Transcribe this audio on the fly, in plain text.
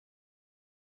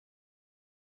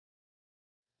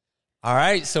All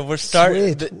right, so we're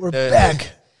starting. We're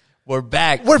back. We're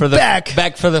back. We're back.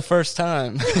 Back for the first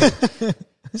time.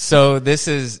 So this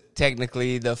is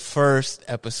technically the first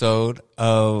episode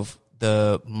of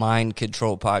the Mind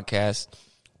Control podcast.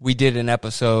 We did an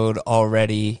episode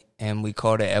already, and we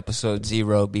called it episode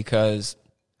 0 because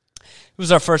it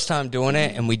was our first time doing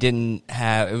it, and we didn't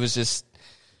have. It was just,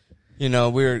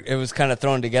 it was kind of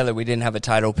thrown together. We didn't have a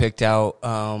title picked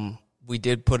out. We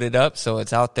did put it up, so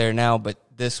it's out there now, but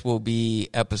this will be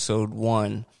episode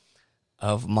 1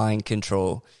 of Mind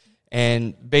Control.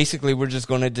 And basically, we're just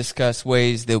going to discuss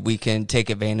ways that we can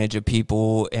take advantage of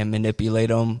people and manipulate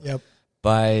them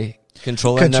by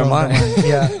controlling their mind.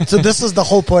 Yeah. So this is the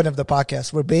whole point of the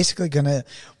podcast. We're basically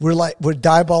we're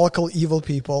diabolical, evil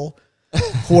people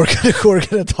who are going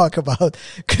to talk about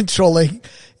controlling.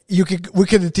 We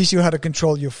can teach you how to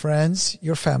control your friends,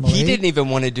 your family. He didn't even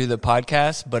want to do the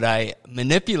podcast, but I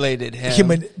manipulated him. He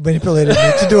manipulated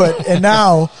me to do it. And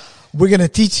now we're going to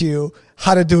teach you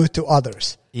how to do it to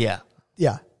others. Yeah.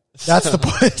 Yeah. That's the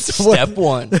point. Step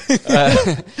 1.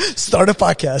 Start a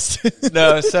podcast.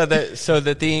 No, so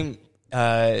the theme,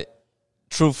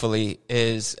 truthfully,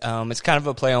 is it's kind of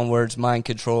a play on words, mind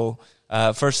control.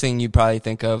 First thing you probably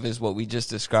think of is what we just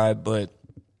described, but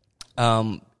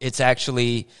it's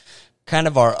actually kind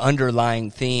of our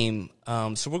underlying theme.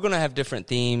 So we're going to have different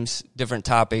themes, different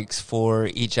topics for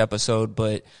each episode,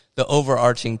 but the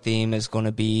overarching theme is going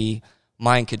to be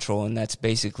mind control, and that's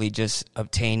basically just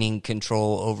obtaining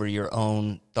control over your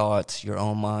own thoughts, your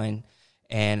own mind,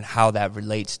 and how that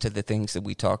relates to the things that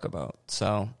we talk about.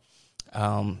 So,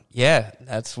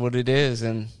 that's what it is.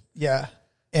 And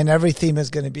every theme is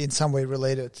going to be in some way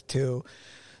related to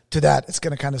that. It's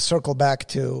going to kind of circle back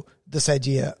to this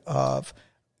idea of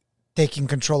taking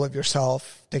control of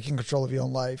yourself, taking control of your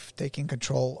own life, taking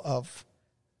control of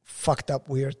fucked up,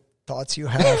 weird thoughts you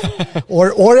have,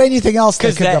 or anything else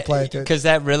that could apply to it. Because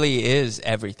that really is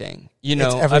everything.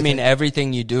 Everything. I mean,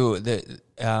 everything you do that,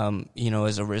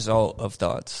 is a result of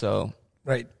thoughts. So,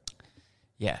 right.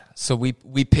 Yeah. So we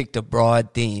picked a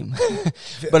broad theme,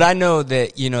 but I know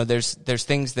that, there's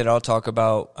things that I'll talk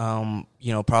about,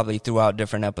 probably throughout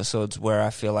different episodes where I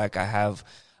feel like I have,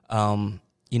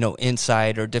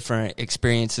 insight or different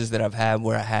experiences that I've had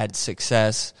where I had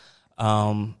success,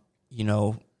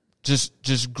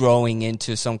 just growing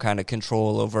into some kind of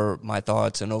control over my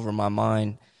thoughts and over my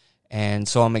mind. And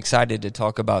so I'm excited to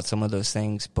talk about some of those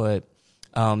things. But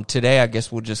today, I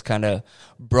guess we'll just kind of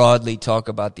broadly talk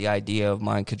about the idea of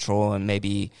mind control and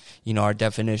maybe, our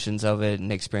definitions of it and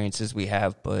experiences we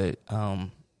have. But,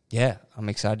 I'm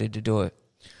excited to do it.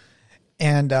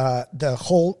 And the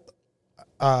whole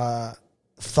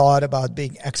thought about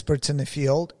being experts in the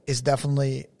field is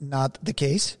definitely not the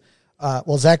case.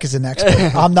 Zach is an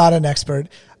expert. I'm not an expert.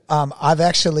 I've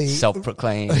actually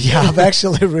self-proclaimed. Yeah, I've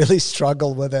actually really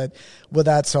struggled with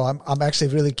that. So I'm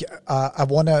actually really, I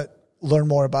want to learn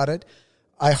more about it.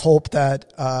 I hope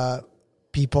that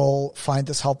people find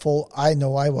this helpful. I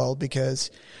know I will, because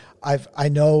I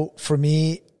know for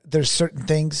me, there's certain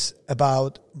things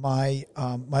about my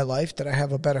life that I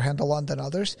have a better handle on than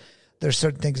others. There's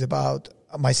certain things about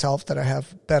myself that I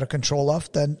have better control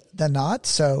of than not.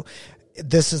 So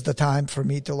this is the time for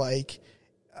me to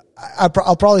I'll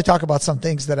probably talk about some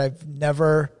things that I've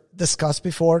never discussed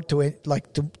before to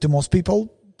most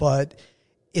people, but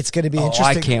it's going to be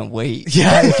interesting. I can't wait.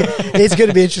 Yeah, it's going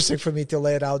to be interesting for me to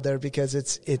lay it out there, because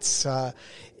it's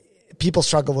people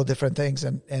struggle with different things,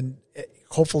 and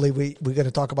hopefully we're going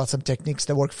to talk about some techniques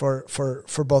that work for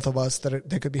both of us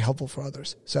that could be helpful for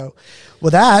others. So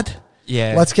with that,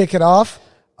 let's kick it off.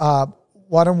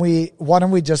 Why don't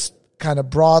we just kind of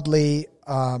broadly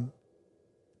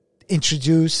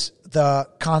introduce the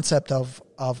concept of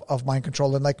mind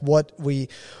control and what we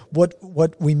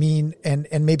mean,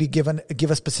 and maybe give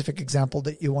a specific example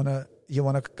that you want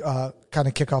to kind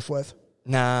of kick off with.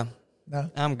 No,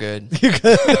 I'm good. You're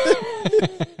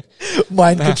good.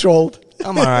 Mind controlled.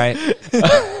 I'm all right.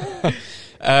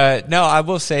 No, I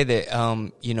will say that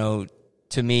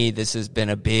to me, this has been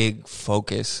a big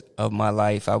focus of my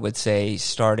life. I would say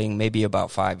starting maybe about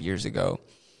 5 years ago.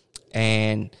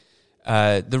 And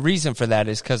the reason for that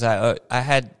is because I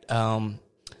had,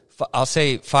 I'll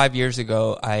say 5 years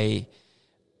ago, I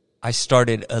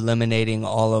started eliminating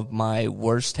all of my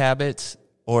worst habits,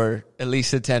 or at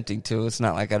least attempting to. It's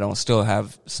not like I don't still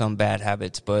have some bad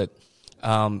habits, but,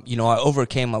 I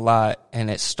overcame a lot, and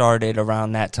it started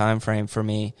around that time frame for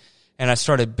me. And I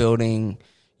started building,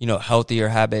 healthier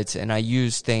habits, and I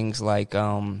used things like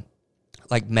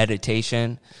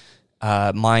meditation,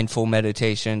 mindful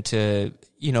meditation to,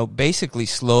 basically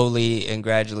slowly and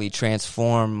gradually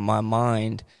transform my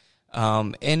mind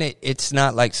And it's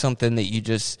not like something that you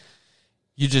just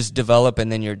develop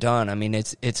and then you're done. I mean,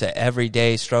 it's an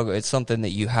everyday struggle. It's something that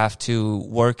you have to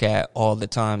work at all the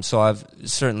time. So I've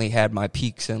certainly had my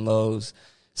peaks and lows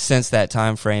since that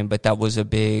time frame, but that was a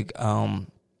big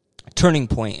turning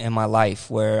point in my life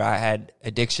where I had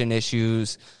addiction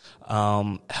issues,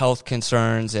 health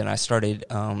concerns, and I started,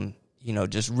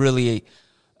 just really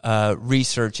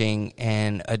researching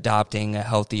and adopting a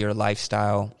healthier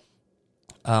lifestyle,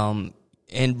 and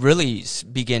really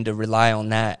begin to rely on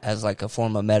that as like a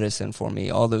form of medicine for me.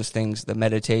 All those things, the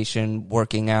meditation,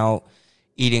 working out,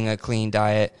 eating a clean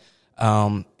diet.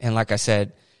 And like I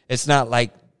said, it's not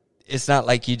like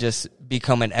you just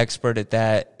become an expert at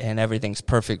that and everything's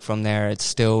perfect from there. It's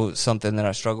still something that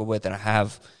I struggle with, and I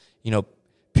have,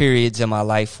 periods in my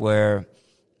life where,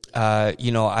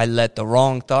 I let the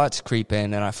wrong thoughts creep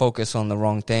in and I focus on the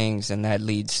wrong things, and that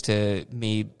leads to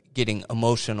me getting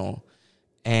emotional.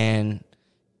 And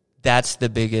that's the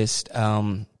biggest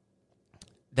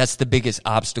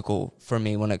obstacle for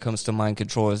me when it comes to mind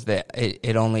control, is that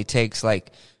it only takes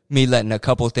like me letting a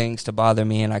couple things to bother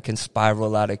me and I can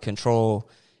spiral out of control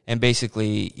and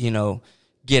basically,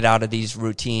 get out of these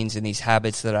routines and these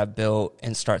habits that I've built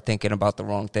and start thinking about the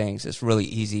wrong things. It's really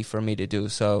easy for me to do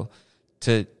so,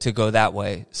 to go that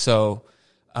way. So,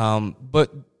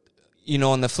 but,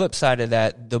 on the flip side of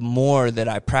that, the more that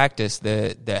I practice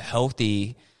the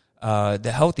healthy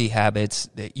habits,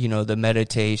 the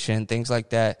meditation, things like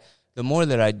that, the more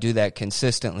that I do that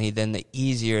consistently, then the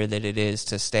easier that it is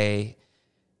to stay,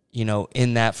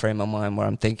 in that frame of mind where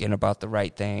I'm thinking about the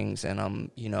right things, and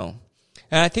I'm,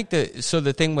 and I think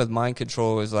the thing with mind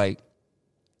control is like,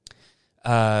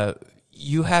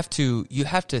 you have to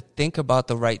think about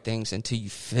the right things until you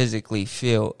physically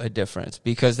feel a difference,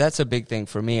 because that's a big thing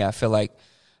for me. I feel like,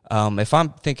 if I'm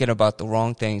thinking about the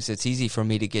wrong things, it's easy for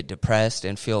me to get depressed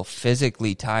and feel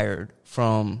physically tired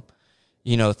from,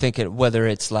 thinking, whether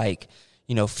it's like,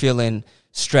 feeling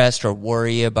stressed or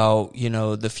worry about,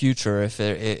 the future.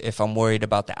 If I'm worried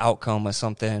about the outcome of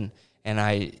something, and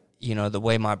I, the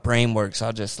way my brain works,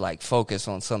 I'll just like focus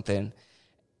on something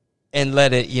and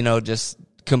let it, just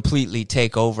completely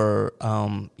take over,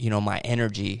 my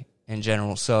energy in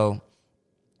general. So,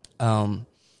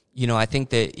 I think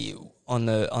that on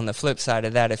the flip side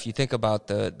of that, if you think about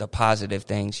the positive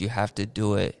things, you have to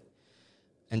do it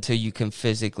until you can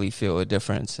physically feel a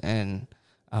difference. And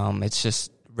it's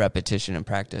just repetition and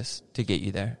practice to get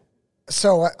you there.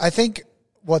 So I think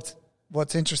what's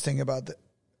interesting about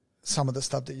some of the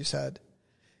stuff that you said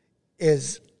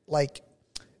is like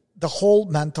the whole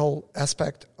mental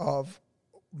aspect of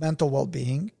mental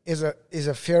well-being is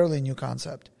a fairly new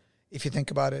concept if you think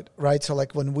about it, right? So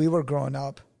like when we were growing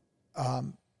up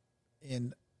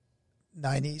in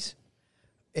 90s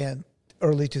and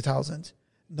early 2000s,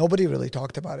 nobody really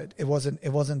talked about it. It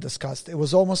wasn't discussed. It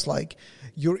was almost like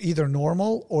you're either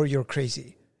normal or you're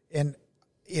crazy. And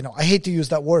I hate to use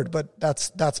that word, but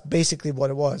that's basically what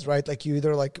it was, right? Like you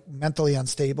either like mentally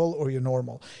unstable or you're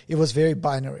normal. It was very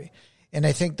binary. And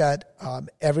I think that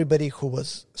everybody who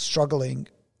was struggling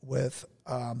with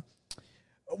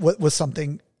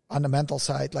something on the mental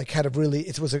side, like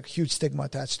it was a huge stigma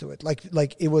attached to it.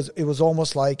 Like it was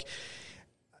almost like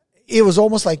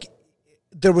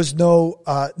there was no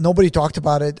nobody talked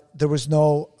about it. There was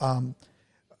no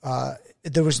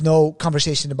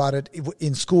conversation about it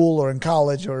in school or in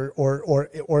college or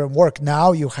in work.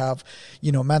 Now you have,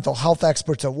 mental health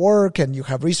experts at work and you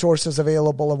have resources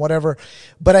available and whatever.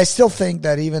 But I still think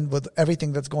that even with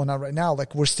everything that's going on right now,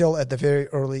 like we're still at the very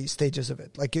early stages of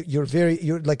it. Like you're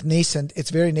like nascent. It's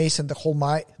very nascent, the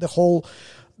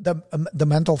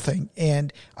mental thing.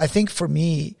 And I think for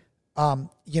me, and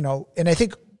I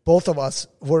think both of us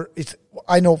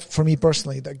I know for me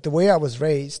personally, like the way I was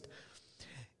raised,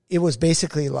 it was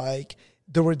basically like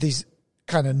there were these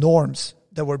kind of norms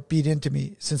that were beat into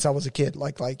me since I was a kid.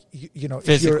 Like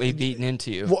physically beaten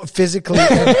into you, physically,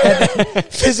 and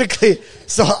physically.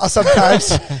 So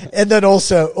sometimes, and then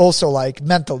also like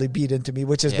mentally beat into me,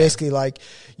 which is basically like,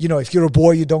 if you're a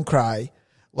boy, you don't cry.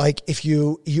 Like if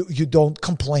you don't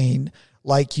complain.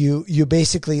 Like you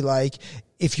basically like,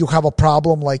 if you have a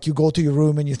problem, like you go to your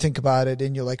room and you think about it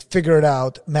and you like figure it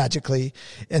out magically,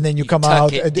 and then you come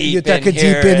out and you tuck it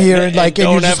deep in here and like, and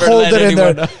you just hold it in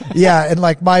there. Yeah. And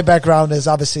like my background is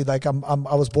obviously like I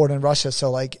was born in Russia. So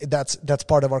like that's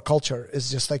part of our culture, is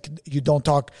just like you don't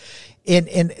talk.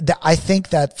 I think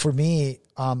that for me,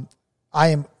 I'll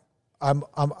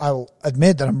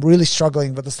admit that I'm really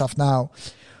struggling with the stuff now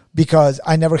because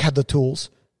I never had the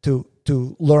tools to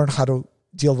learn how to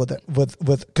deal with it,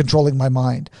 with controlling my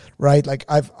mind, right? Like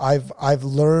I've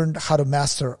learned how to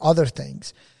master other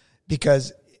things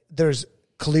because there's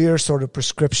clear sort of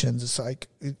prescriptions. It's like,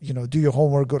 do your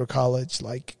homework, go to college,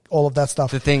 like all of that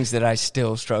stuff. The things that I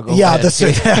still struggle Yeah, with.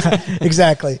 that's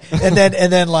exactly. And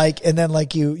then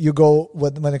like you go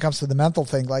when it comes to the mental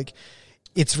thing, like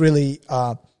it's really,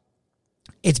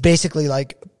 it's basically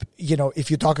like,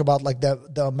 if you talk about like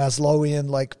the Maslowian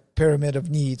like pyramid of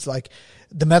needs, like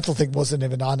the mental thing wasn't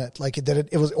even on it. Like it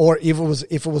was, or if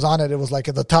it was on it, it was like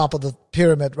at the top of the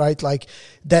pyramid, right? Like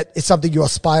that is something you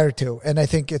aspire to. And I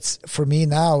think it's, for me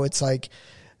now, it's like,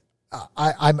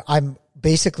 I'm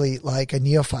basically like a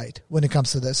neophyte when it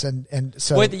comes to this. And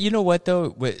so, well, you know what though,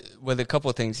 with a couple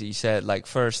of things that you said, like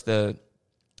first the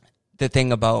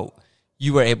thing about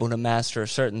you were able to master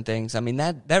certain things. I mean,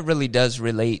 that really does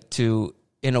relate to,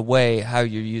 in a way, how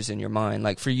you're using your mind.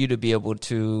 Like for you to be able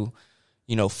to,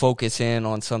 focus in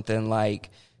on something like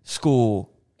school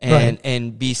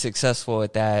and be successful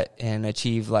at that and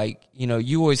achieve, like,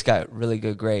 you always got really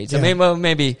good grades. Yeah. I mean, well,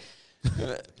 maybe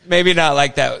not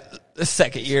like that the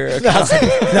second year of college.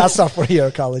 Not sophomore year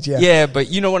of college, yeah. Yeah, but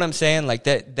you know what I'm saying? Like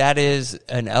that is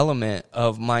an element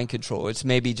of mind control. It's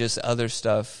maybe just other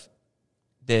stuff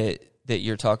that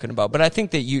you're talking about. But I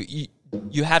think that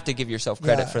you have to give yourself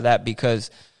credit for that,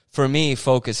 because for me,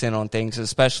 focusing on things,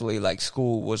 especially like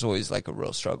school, was always like a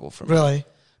real struggle for me. Really?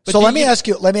 But so let me ask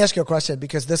you a question,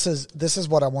 because this is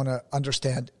what I want to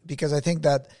understand, because I think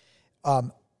that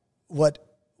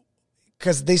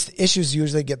because these issues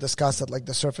usually get discussed at like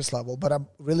the surface level, but I'm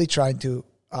really trying to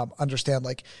understand,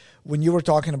 like when you were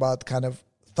talking about kind of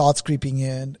thoughts creeping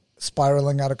in,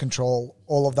 spiraling out of control,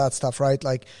 all of that stuff, right?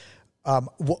 Like,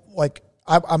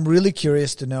 I'm really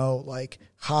curious to know like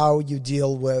how you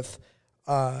deal with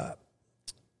that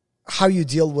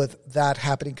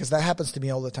happening, because that happens to me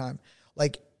all the time.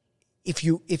 Like if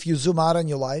you zoom out on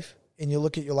your life and you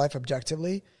look at your life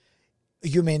objectively,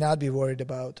 you may not be worried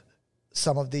about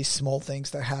some of these small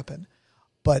things that happen,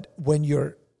 but when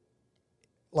you're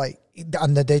like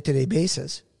on the day-to-day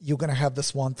basis, you're going to have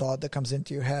this one thought that comes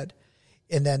into your head.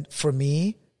 And then for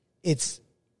me, it's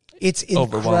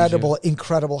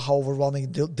incredible how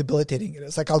overwhelming, debilitating it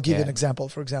is. Like I'll give you an example,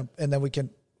 for example, and then we can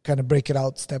kind of break it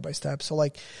out step by step. So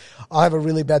like I'll have a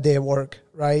really bad day at work,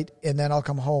 right? And then I'll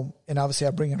come home, and obviously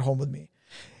I bring it home with me.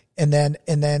 And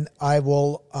then I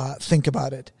will think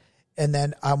about it. And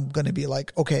then I'm going to be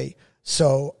like, okay,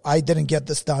 so I didn't get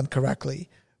this done correctly.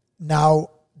 Now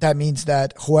that means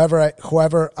that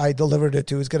whoever I delivered it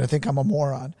to is going to think I'm a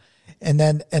moron. And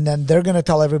then they're going to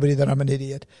tell everybody that I'm an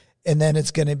idiot. And then it's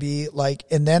going to be like,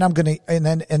 and then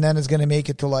it's going to make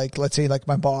it to like, let's say like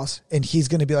my boss, and he's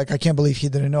going to be like, I can't believe he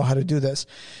didn't know how to do this.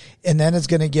 And then it's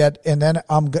going to get, and then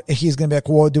he's going to be like,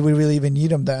 well, do we really even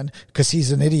need him then? Because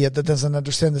he's an idiot that doesn't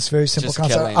understand this very simple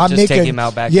concept. Take him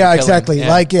out back. Yeah, exactly.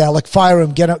 Yeah. Like fire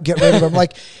him, get rid of him.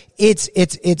 Like it's,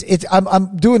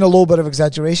 I'm doing a little bit of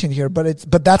exaggeration here,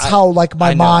 but that's how like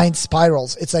my mind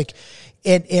spirals. It's like,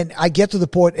 and I get to the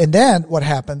point, and then what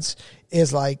happens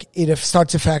is like it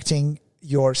starts affecting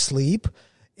your sleep.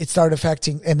 It started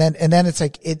affecting, and then it's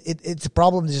like it's a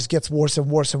problem that just gets worse and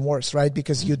worse and worse, right?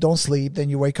 Because you don't sleep, then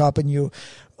you wake up and you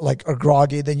like are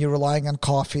groggy, then you're relying on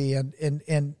coffee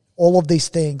and all of these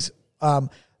things. That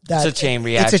it's a chain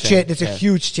reaction. It's a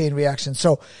huge chain reaction.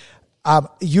 So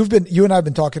you and I have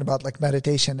been talking about like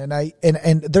meditation,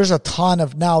 and there's a ton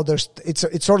of now.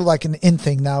 It's sort of like an in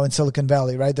thing now in Silicon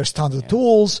Valley, right? There's tons of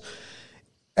tools,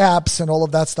 apps, and all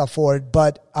of that stuff for it.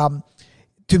 But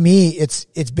to me,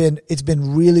 it's been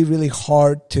really, really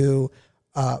hard to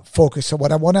focus. So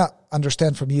what I want to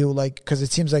understand from you, like, because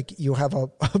it seems like you have a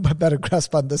better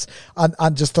grasp on this,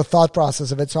 on just the thought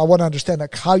process of it. So I want to understand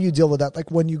like how you deal with that. Like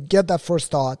when you get that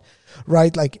first thought,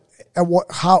 right? Like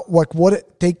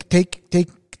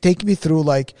take me through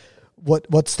like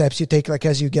what steps you take, like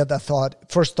as you get that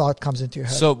first thought comes into your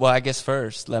head. So, well, I guess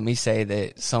first, let me say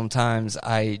that sometimes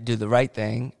I do the right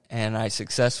thing and I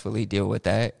successfully deal with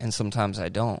that, and sometimes I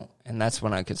don't. And that's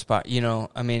when I could spot,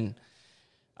 I mean,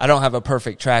 I don't have a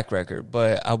perfect track record,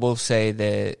 but I will say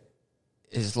that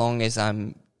as long as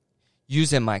I'm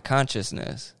using my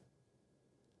consciousness,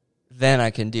 then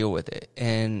I can deal with it.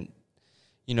 And,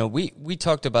 we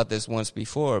talked about this once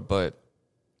before, but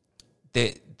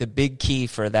the big key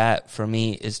for that for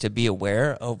me is to be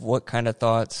aware of what kind of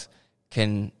thoughts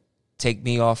can take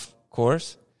me off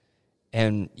course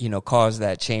and, cause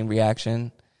that chain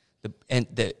reaction.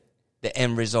 The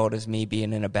end result is me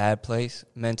being in a bad place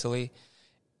mentally.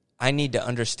 I need to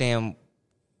understand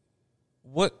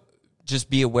just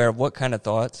be aware of what kind of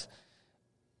thoughts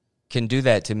can do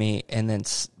that to me, and then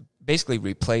basically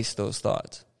replace those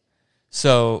thoughts.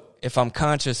 So if I'm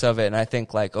conscious of it and I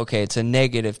think like, okay, it's a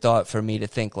negative thought for me to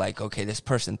think like, okay, this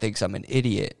person thinks I'm an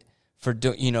idiot,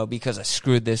 because I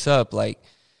screwed this up. Like,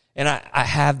 and I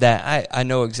have that. I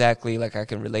know exactly, like, I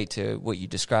can relate to what you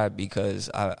described because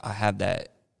I have that,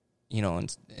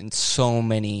 in so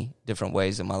many different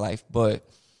ways in my life. But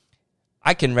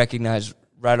I can recognize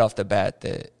right off the bat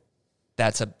that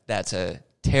that's a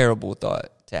terrible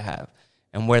thought to have.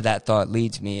 And where that thought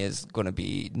leads me is going to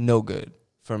be no good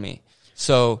for me.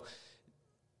 So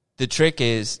the trick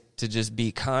is to just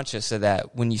be conscious of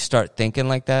that when you start thinking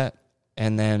like that.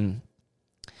 And then,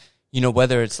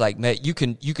 whether it's like, you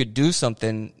could do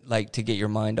something like to get your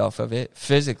mind off of it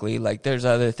physically. Like, there's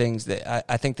other things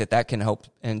that I think that can help.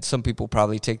 And some people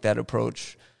probably take that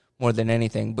approach more than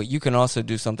anything. But you can also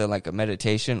do something like a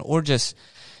meditation, or just,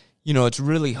 it's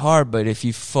really hard. But if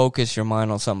you focus your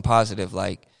mind on something positive,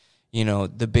 like,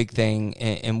 the big thing,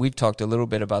 and we've talked a little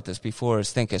bit about this before,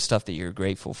 is think of stuff that you're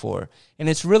grateful for. And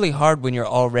it's really hard when you're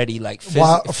already like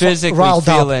physically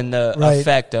feeling the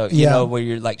effect of, where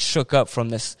you're like shook up from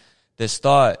this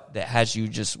thought that has you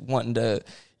just wanting to,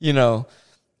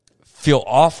 feel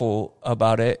awful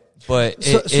about it. But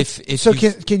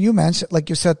can you mention, like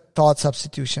you said, thought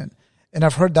substitution, and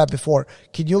I've heard that before.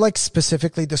 Can you like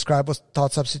specifically describe what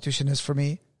thought substitution is for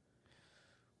me?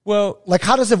 Well, like,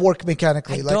 how does it work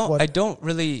mechanically? I don't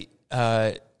really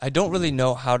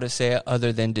know how to say it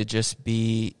other than to just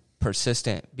be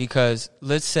persistent. Because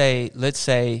let's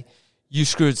say you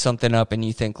screwed something up and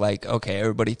you think like, okay,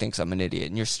 everybody thinks I'm an idiot,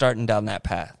 and you're starting down that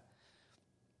path.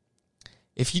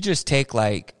 If you just take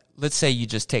let's say you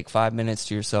just take 5 minutes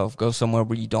to yourself, go somewhere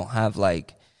where you don't have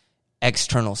like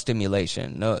external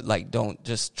stimulation. No, like, don't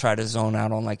just try to zone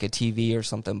out on like a TV or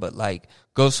something, but like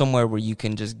go somewhere where you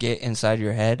can just get inside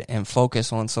your head and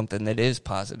focus on something that is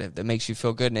positive, that makes you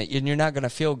feel good. And you're not going to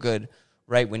feel good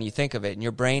right when you think of it. And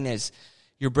your brain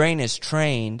is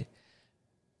trained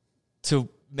to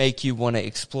make you want to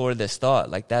explore this thought.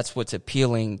 Like, that's what's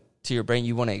appealing to your brain.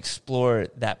 You want to explore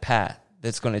that path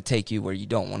that's going to take you where you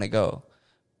don't want to go.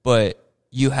 But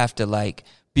you have to like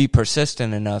be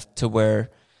persistent enough to where,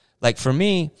 like, for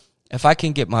me, if I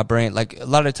can get my brain, like, a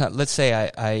lot of times, let's say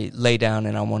I lay down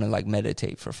and I want to like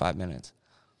meditate for 5 minutes.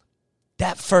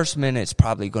 That first minute's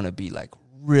probably going to be like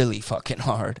really fucking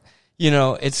hard.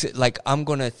 It's like I'm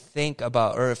going to think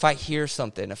about, or if I hear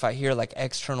something, if I hear like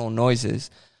external noises,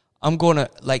 I'm going to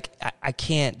like, I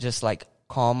can't just like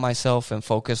calm myself and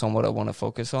focus on what I want to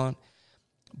focus on.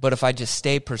 But if I just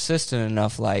stay persistent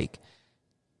enough, like,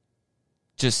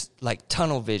 just like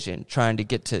tunnel vision, trying to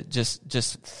get to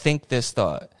just think this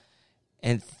thought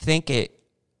and think it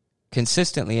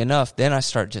consistently enough, then I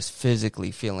start just physically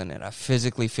feeling it. I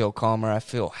physically feel calmer. I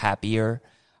feel happier.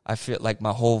 I feel like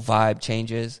my whole vibe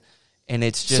changes. And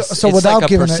it's just, so it's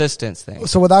like a persistence thing.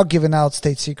 So without giving out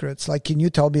state secrets, like, can you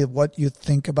tell me what you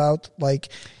think about, like,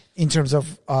 in terms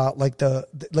of like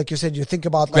like you said, you think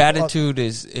about like, gratitude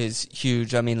is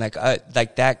huge. I mean, like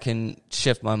that can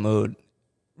shift my mood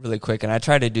really quick, and I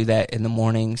try to do that in the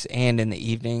mornings and in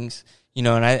the evenings,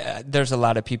 and there's a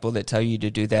lot of people that tell you to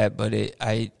do that, but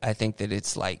I think that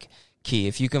it's like key.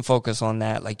 If you can focus on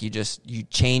that, like, you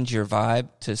change your vibe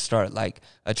to start like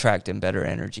attracting better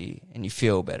energy, and you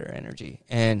feel better energy.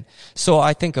 And so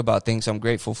I think about things I'm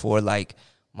grateful for, like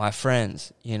my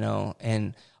friends,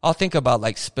 and I'll think about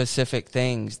like specific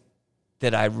things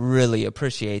that I really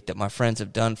appreciate that my friends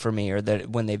have done for me, or that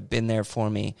when they've been there for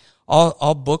me.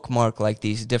 I'll bookmark like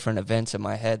these different events in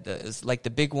my head, like the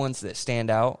big ones that stand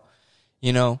out,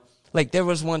 like there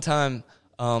was one time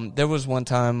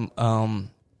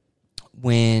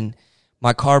when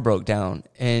my car broke down,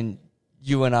 and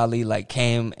you and Ali like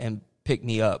came and picked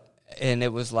me up, and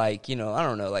it was like, I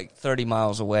don't know, like 30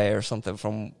 miles away or something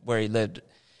from where he lived.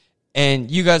 And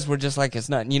you guys were just like, it's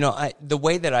not, the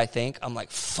way that I think, I'm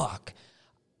like, fuck,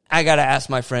 I got to ask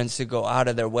my friends to go out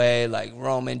of their way. Like,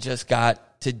 Roman just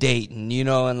got to Dayton,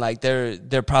 and like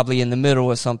they're probably in the middle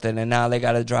of something, and now they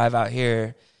got to drive out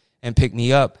here and pick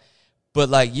me up. But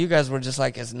like, you guys were just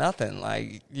like, it's nothing.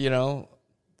 Like,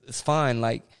 it's fine.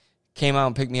 Like, came out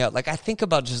and picked me up. Like, I think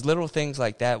about just little things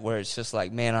like that where it's just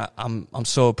like, man, I'm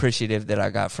so appreciative that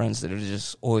I got friends that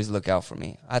just always look out for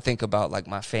me. I think about like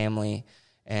my family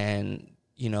and,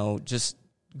 just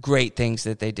great things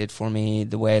that they did for me,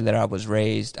 the way that I was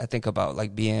raised. I think about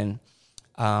like being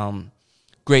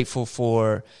grateful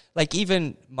for like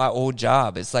even my old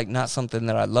job. It's like not something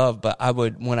that I love, but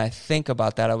when I think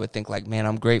about that, I would think like, man,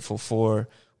 I'm grateful for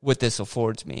what this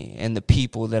affords me and the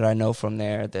people that I know from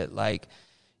there that like,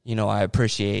 I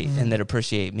appreciate and that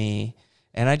appreciate me.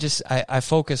 And I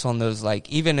focus on those, like,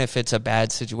 even if it's a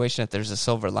bad situation, if there's a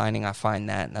silver lining, I find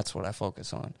that, and that's what I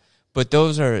focus on. But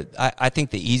those are, I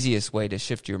think the easiest way to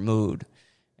shift your mood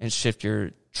and shift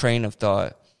your train of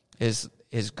thought is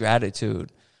is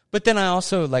gratitude. But then I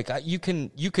also you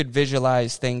could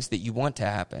visualize things that you want to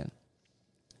happen.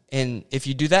 And if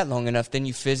you do that long enough, then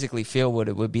you physically feel what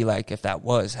it would be like if that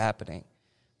was happening.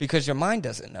 Because your mind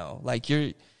doesn't know. Like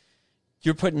you're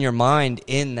putting your mind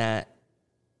in that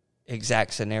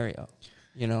exact scenario,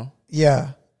 you know?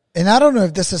 Yeah. And I don't know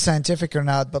if this is scientific or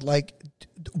not, but like,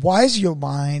 why is your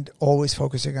mind always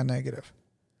focusing on negative?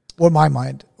 Or my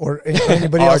mind, or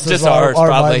anybody else? Just ours,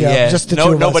 probably. Mind, yeah. Just the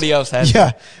two nobody else has.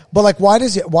 Yeah. But like, why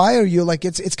are you like,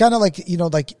 it's kind of like, you know,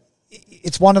 like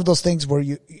it's one of those things where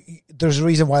there's a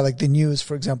reason why like the news,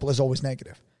 for example, is always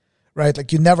negative. Right?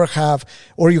 Like you never have,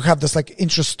 or you have this like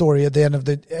interest story at the end of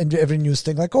every news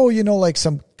thing. Like, oh, you know, like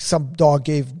some dog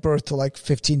gave birth to like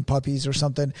 15 puppies or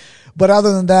something. But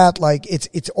other than that, like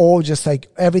it's all just like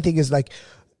everything is like,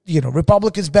 you know,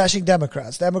 Republicans bashing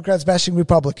Democrats bashing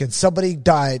Republicans. Somebody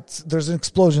died. There's an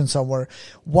explosion somewhere.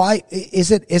 Why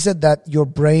is it that your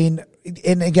brain,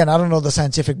 and again, I don't know the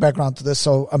scientific background to this,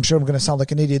 so I'm sure I'm going to sound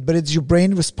like an idiot, but does your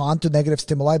brain respond to negative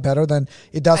stimuli better than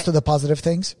it does to the positive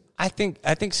things? I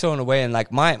think so in a way. And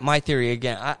like my theory,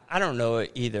 again, I don't know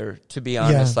it either, to be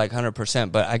honest, like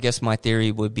 100%, but I guess my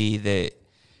theory would be that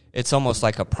it's almost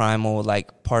like a primal,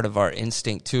 like part of our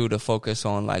instinct too, to focus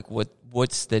on like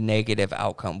what's the negative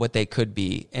outcome, what they could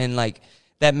be. And like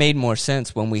that made more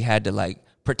sense when we had to like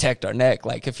protect our neck.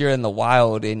 Like if you're in the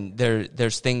wild and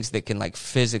there's things that can like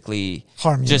physically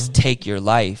harm you, just take your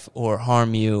life or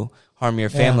harm you, harm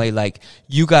your family, like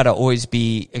you got to always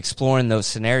be exploring those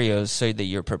scenarios so that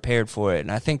you're prepared for it.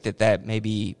 And I think that may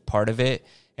be part of it,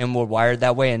 and we're wired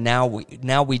that way. And now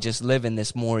we just live in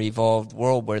this more evolved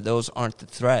world where those aren't the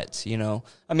threats, you know.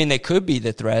 I mean, they could be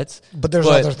the threats, but there's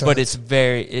other threats. But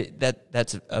it's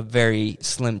that's a very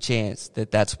slim chance that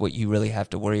that's what you really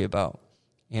have to worry about,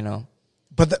 you know.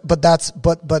 But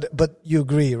you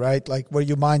agree, right? Like where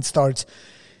your mind starts.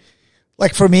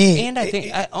 Like for me, and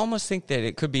I almost think that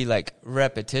it could be like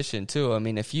repetition too. I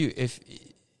mean, if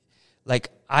like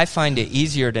I find it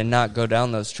easier to not go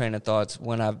down those train of thoughts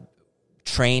when I've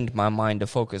trained my mind to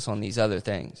focus on these other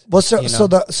things. Well, so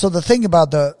the thing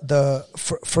about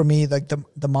for me, like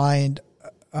the mind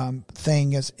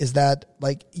thing is that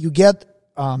like you get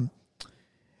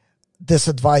this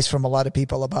advice from a lot of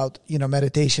people about, you know,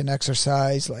 meditation,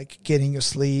 exercise, like getting your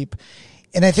sleep.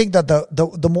 And I think that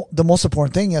the most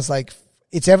important thing is like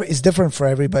it's different for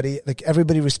everybody. Like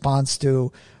everybody responds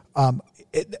to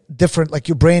different. Like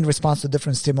your brain responds to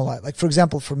different stimuli. Like for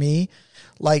example, for me,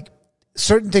 like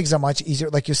certain things are much easier.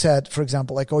 Like you said, for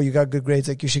example, like, oh, you got good grades.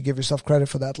 Like you should give yourself credit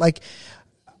for that. Like,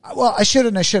 well, I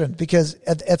shouldn't because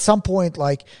at some point,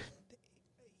 like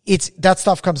that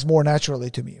stuff comes more naturally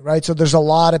to me, right? So there's a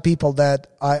lot of people that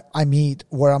I meet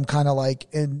where I'm kind of like,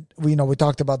 and we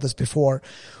talked about this before,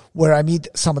 where I meet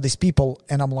some of these people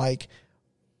and I'm like,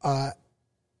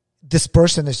 this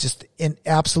person is just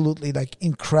absolutely like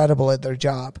incredible at their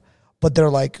job, but they're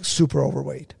like super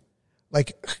overweight,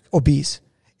 like obese.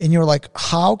 And you're like,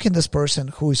 how can this person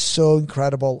who is so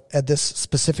incredible at this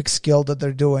specific skill that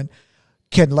they're doing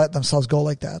can let themselves go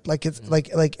like that? Like it's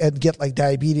like and get like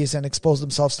diabetes and expose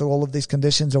themselves to all of these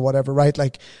conditions or whatever, right?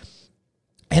 Like,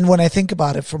 and when I think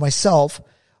about it for myself,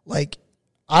 like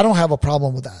I don't have a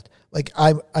problem with that. Like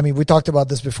I mean, we talked about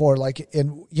this before. Like,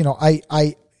 and you know,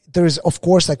 there's of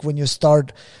course like when you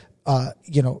start,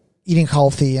 you know, eating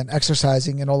healthy and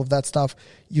exercising and all of that stuff,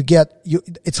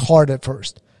 it's hard at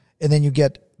first, and then you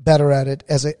get better at it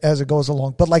as it goes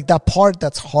along. But like that part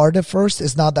that's hard at first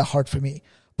is not that hard for me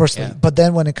personally. Yeah. But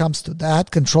then when it comes to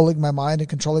that, controlling my mind and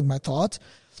controlling my thoughts,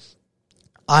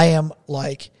 I am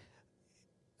like,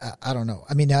 I don't know.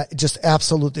 I mean, just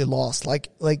absolutely lost. Like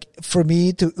for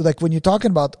me to, like when you're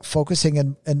talking about focusing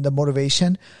and the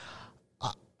motivation,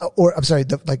 or I'm sorry,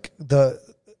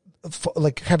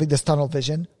 like having this tunnel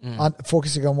vision on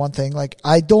focusing on one thing. Like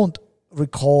I don't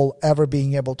recall ever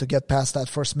being able to get past that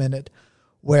first minute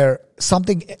where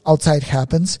something outside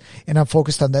happens and I'm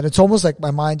focused on that. It's almost like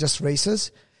my mind just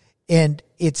races, and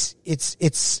it's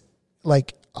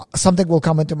like something will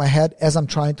come into my head as I'm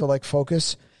trying to like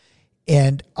focus,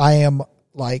 and I am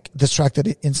like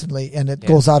distracted instantly, and it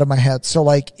goes out of my head. So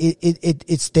like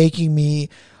it's taking me,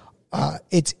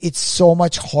 it's so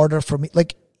much harder for me.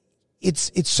 Like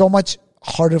it's so much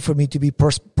harder for me to be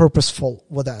purposeful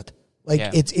with that.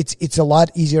 Like it's a lot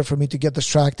easier for me to get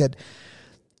distracted.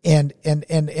 And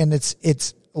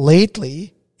it's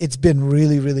lately it's been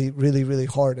really, really, really, really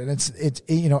hard. And it's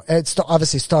you know, it's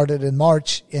obviously started in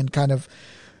March and kind of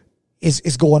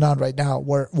is going on right now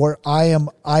where I am.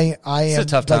 It's a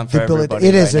tough time for everybody.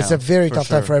 It is. It's a very tough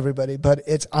time for everybody. But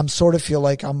I'm sort of feel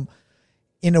like I'm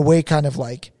in a way kind of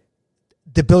like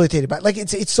debilitated by, like,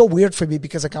 it's so weird for me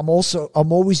because like I'm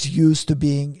always used to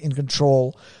being in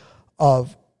control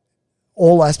of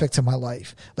all aspects of my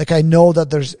life. Like I know that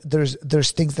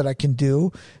there's things that I can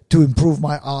do to improve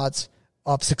my odds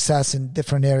of success in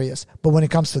different areas. But when it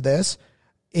comes to this,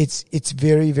 it's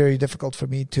very, very difficult for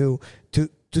me to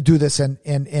do this. And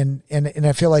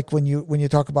I feel like when you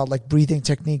talk about like breathing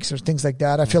techniques or things like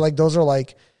that, I feel like those are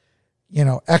like,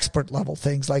 expert level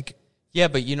things. Like, yeah,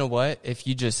 but you know what? If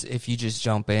you just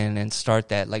jump in and start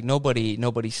that, like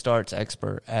nobody starts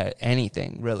expert at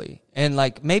anything really. And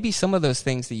like maybe some of those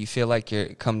things that you feel like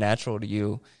come natural to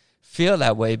you feel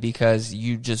that way because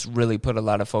you just really put a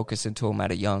lot of focus into them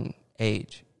at a young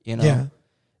age, Yeah.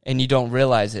 And you don't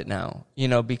realize it now,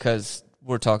 because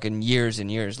we're talking years and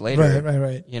years later.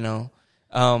 Right.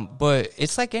 But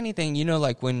it's like anything,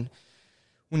 like when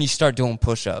you start doing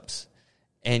push-ups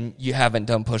and you haven't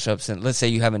done push-ups, and let's say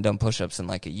you haven't done push-ups in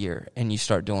like a year and you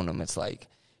start doing them, it's like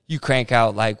you crank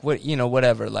out like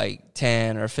whatever, like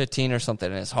 10 or 15 or something,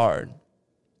 and it's hard.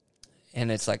 And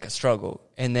it's like a struggle.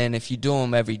 And then if you do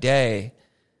them every day,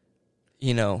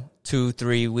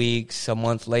 2-3 weeks, a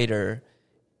month later,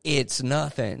 it's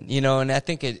nothing, and I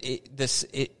think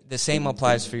the same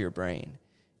applies for your brain.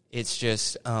 It's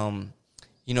just,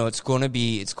 it's going to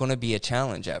be a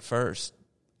challenge at first,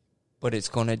 but it's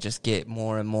going to just get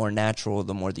more and more natural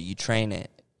the more that you train it,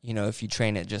 if you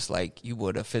train it just like you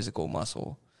would a physical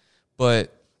muscle.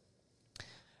 But,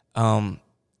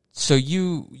 so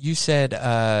you said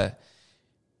that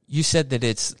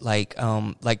it's like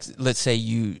let's say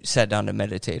you sat down to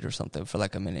meditate or something for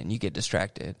like a minute and you get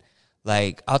distracted.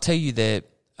 Like, I'll tell you that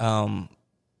I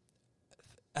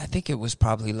think it was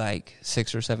probably like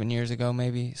 6 or 7 years ago,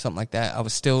 maybe, something like that. I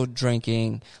was still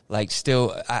drinking, I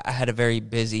had a very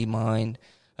busy mind,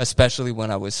 especially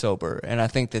when I was sober. And I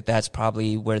think that that's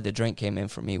probably where the drink came in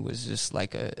for me, was just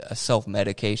like a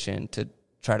self-medication to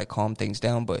try to calm things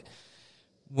down. But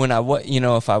when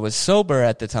if I was sober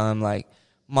at the time, like,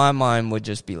 my mind would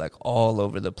just be like all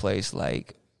over the place,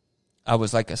 like, I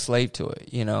was like a slave to it,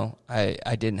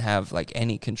 I didn't have like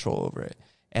any control over it.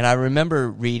 And I remember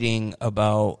reading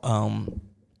about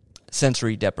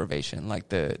sensory deprivation, like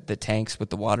the tanks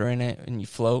with the water in it and you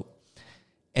float.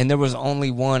 And there was only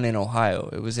one in Ohio.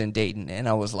 It was in Dayton. And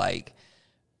I was like,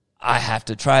 I have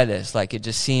to try this. Like, it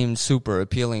just seemed super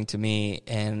appealing to me.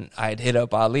 And I'd hit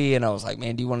up Ali and I was like,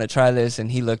 man, do you want to try this?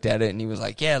 And he looked at it and he was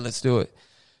like, yeah, let's do it.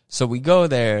 So we go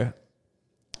there.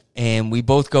 And we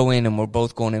both go in, and we're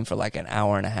both going in for like an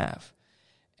hour and a half.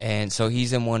 And so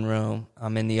he's in one room,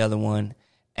 I'm in the other one,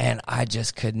 and I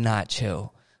just could not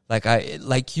chill.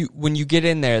 When you get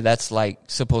in there, that's like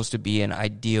supposed to be an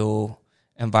ideal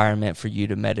environment for you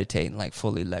to meditate and like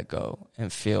fully let go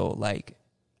and feel like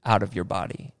out of your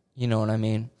body. You know what I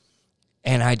mean?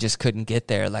 And I just couldn't get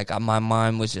there. Like, my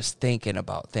mind was just thinking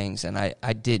about things, and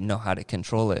I didn't know how to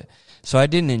control it. So I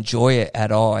didn't enjoy it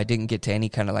at all. I didn't get to any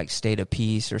kind of like state of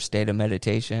peace or state of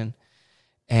meditation.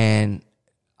 And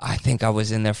I think I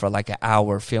was in there for like an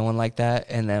hour feeling like that.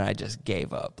 And then I just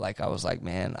gave up. Like, I was like,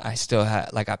 man, I still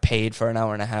had, like, I paid for an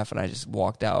hour and a half and I just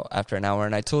walked out after an hour.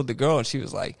 And I told the girl, and she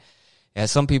was like, yeah,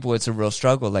 some people, it's a real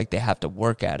struggle. Like, they have to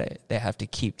work at it. They have to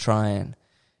keep trying.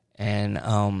 And,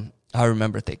 I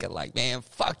remember thinking like, man,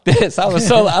 fuck this. I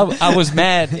was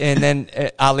mad. And then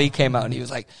Ali came out and he was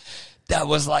like, that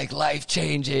was like life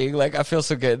changing. Like, I feel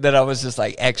so good. That I was just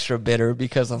like extra bitter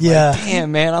because I'm like,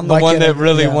 damn, man, I'm the one that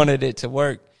really wanted it to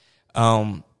work.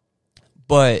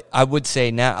 But I would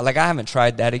say now, like, I haven't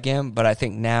tried that again, but I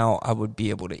think now I would be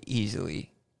able to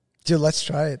easily. Dude, let's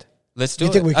try it. Let's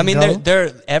do it. I mean,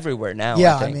 they're everywhere now.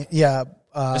 Yeah, I think.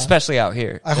 Especially out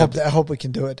here. I hope we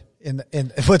can do it in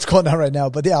what's going on right now.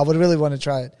 But yeah, I would really want to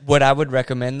try it. What I would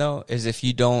recommend though is if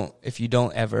you don't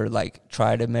ever like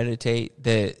try to meditate,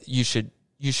 that you should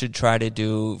try to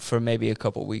do for maybe a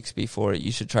couple weeks before it.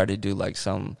 You should try to do like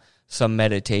some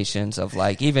meditations of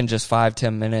like even just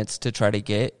 5-10 minutes to try to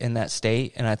get in that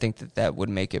state. And I think that would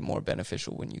make it more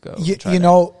beneficial when you go.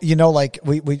 Like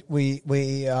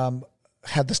we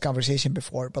had this conversation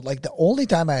before, but like the only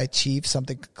time I achieve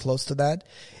something close to that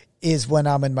is when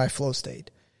I'm in my flow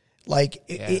state. Like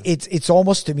it's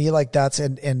almost to me like that's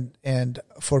and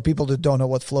for people that don't know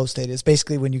what flow state is,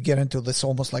 basically when you get into this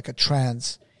almost like a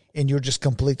trance and you're just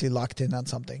completely locked in on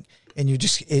something and you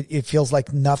just it feels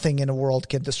like nothing in the world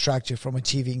can distract you from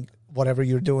achieving whatever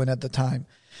you're doing at the time.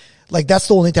 Like that's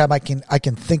the only time I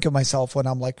can think of myself when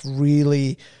I'm like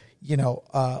really,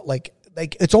 like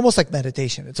it's almost like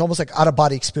meditation. It's almost like out of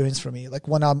body experience for me. Like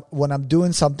when I'm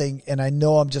doing something and I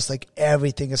know I'm just like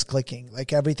everything is clicking.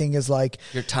 Like everything is like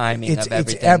your timing of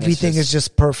everything. Everything is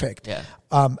just perfect. Yeah.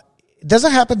 It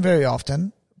doesn't happen very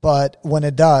often, but when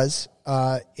it does,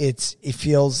 it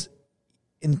feels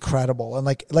incredible. And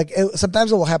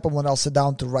sometimes it will happen when I'll sit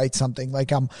down to write something.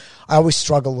 I always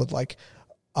struggle with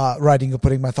writing or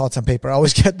putting my thoughts on paper. I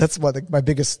always get, that's what my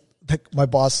biggest, my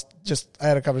boss I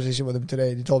had a conversation with him today,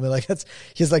 and he told me that's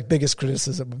his biggest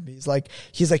criticism of me. He's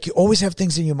like, you always have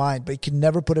things in your mind, but you can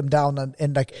never put them down.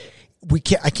 And I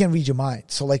can't read your mind.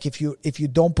 So if you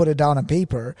don't put it down on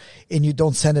paper and you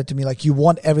don't send it to me, you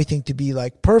want everything to be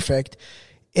perfect,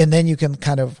 and then you can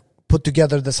kind of put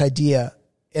together this idea,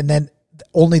 and then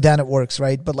only then it works,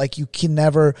 right? But you can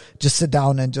never just sit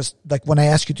down and just when I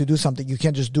ask you to do something, you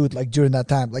can't just do it during that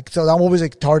time. So I'm always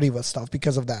tardy with stuff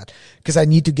because of that, because I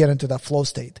need to get into that flow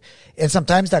state. And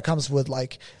sometimes that comes with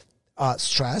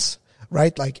stress,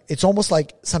 right? It's almost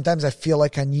sometimes I feel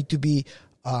like I need to be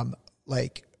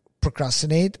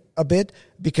procrastinate a bit,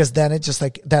 because then it just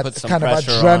that kind of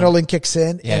adrenaline kicks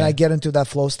in, and I get into that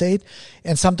flow state.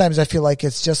 And sometimes I feel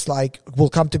it's just will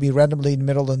come to me randomly in the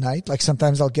middle of the night.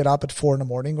 Sometimes I'll get up at 4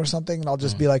 a.m. or something, and I'll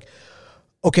just be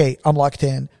okay, I'm locked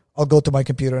in. I'll go to my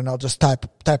computer and I'll just type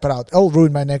it out. It'll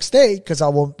ruin my next day because I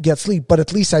won't get sleep, but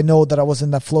at least I know that I was in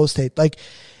that flow state.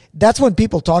 That's when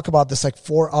people talk about this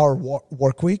 4-hour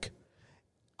work week.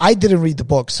 I didn't read the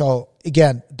book, so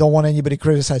again, don't want anybody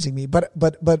criticizing me. But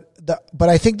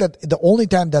I think that the only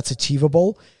time that's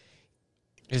achievable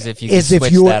is if you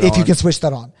can switch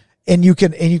that on, and you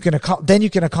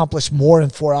can accomplish more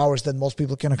in 4 hours than most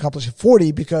people can accomplish in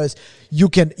 40, because you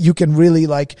can really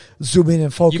zoom in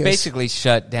and focus. You basically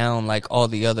shut down all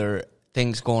the other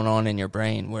things going on in your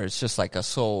brain, where it's just a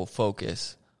sole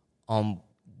focus on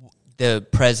the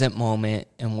present moment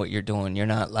and what you're doing. You're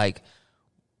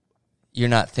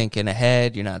not thinking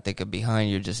ahead. You're not thinking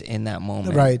behind. You're just in that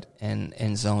moment, right?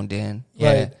 And zoned in.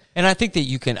 Yeah. Right. And I think that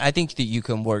you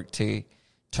can work to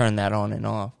turn that on and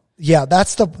off. Yeah,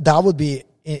 that would be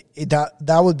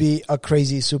a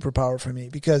crazy superpower for me,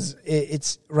 because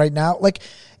it's right now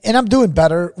and I'm doing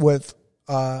better with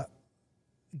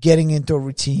getting into a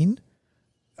routine,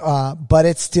 but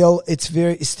it's still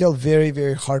very,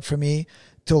 very hard for me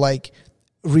to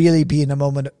really be in a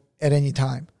moment at any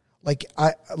time.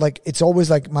 It's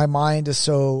always my mind is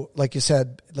so, like you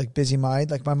said, busy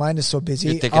mind. My mind is so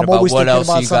busy. I'm always thinking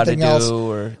about something else.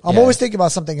 I'm always thinking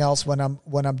about something else when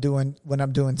I'm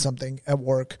doing something at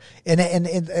work. And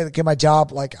in my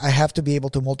job, I have to be able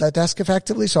to multitask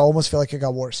effectively. So I almost feel like it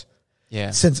got worse.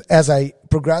 Yeah. Since as I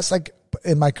progress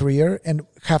in my career and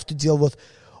have to deal with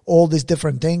all these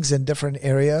different things in different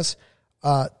areas,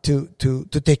 to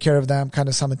take care of them kind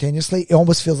of simultaneously, it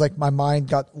almost feels like my mind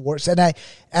got worse. And I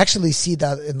actually see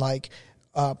that in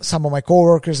some of my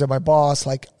coworkers and my boss.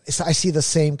 I see the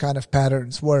same kind of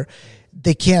patterns where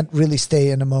they can't really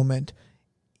stay in a moment.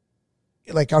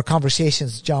 Our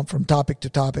conversations jump from topic to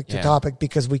topic to topic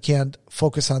because we can't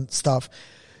focus on stuff.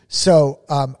 So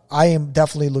I am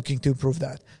definitely looking to improve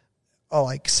that,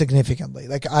 significantly.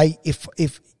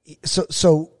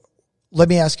 So let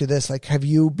me ask you this: have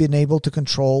you been able to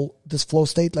control this flow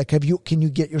state? Can you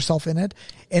get yourself in it?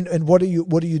 And what do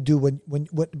you do when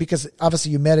because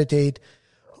obviously you meditate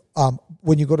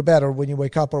when you go to bed or when you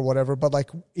wake up or whatever, but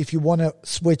if you want to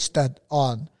switch that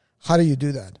on, how do you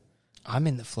do that? I'm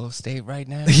in the flow state right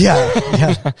now.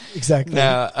 Yeah, exactly.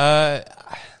 No,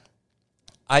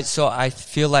 I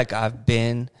feel like I've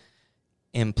been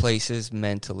in places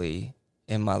mentally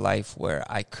in my life where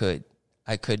I could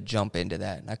jump into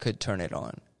that and I could turn it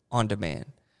on demand.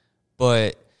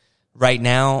 But right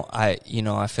now, I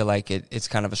feel like it's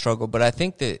kind of a struggle. But I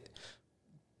think that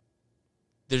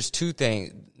there's two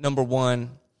things. Number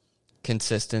one,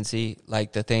 consistency.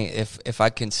 If I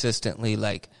consistently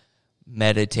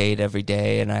meditate every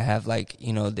day, and I have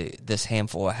this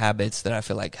handful of habits that I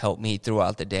feel help me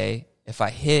throughout the day. If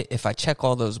I check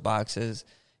all those boxes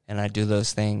and I do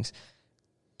those things,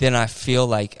 then I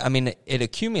feel it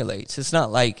accumulates. It's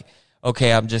not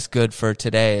okay, I'm just good for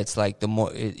today. It's the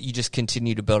more you just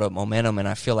continue to build up momentum, and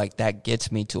I feel that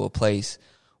gets me to a place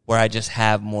where I just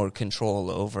have more control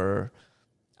over.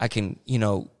 I can,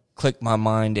 click my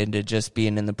mind into just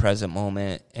being in the present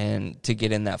moment and to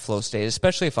get in that flow state,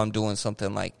 especially if I'm doing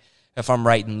something if I'm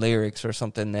writing lyrics or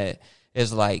something that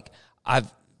is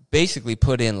I've basically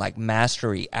put in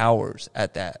mastery hours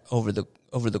at that over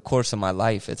the course of my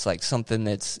life. It's something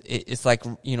that's, it's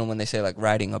when they say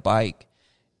riding a bike,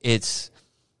 it's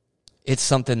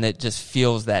something that just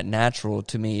feels that natural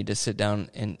to me to sit down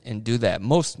and do that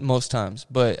most times.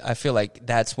 But I feel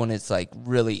that's when it's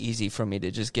really easy for me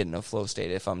to just get in a flow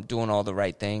state if I'm doing all the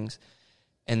right things.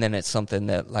 And then it's something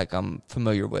that I'm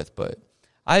familiar with. But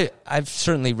I've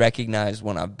certainly recognized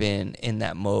when I've been in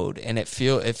that mode, and it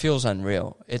feels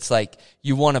unreal. It's like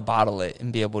you want to bottle it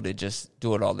and be able to just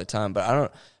do it all the time, but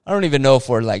I don't even know if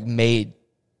we're like made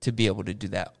to be able to do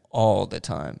that all the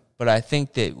time. But I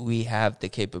think that we have the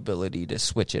capability to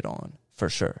switch it on for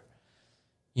sure.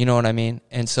 You know what I mean?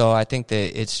 And so I think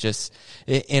that it's just,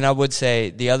 and I would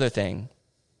say the other thing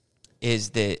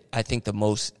is that I think the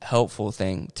most helpful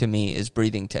thing to me is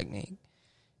breathing technique.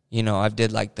 You know, I've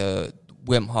did like the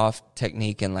Wim Hof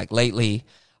technique, and like lately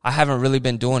I haven't really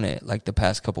been doing it like the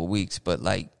past couple of weeks, but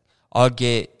like I'll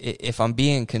get, if I'm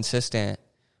being consistent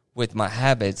with my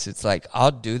habits, it's like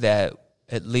I'll do that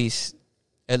at least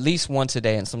once a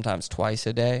day, and sometimes twice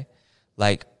a day,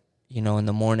 like, you know, in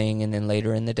the morning and then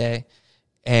later in the day.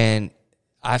 And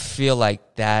I feel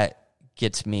like that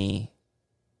gets me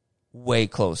way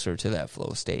closer to that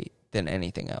flow state than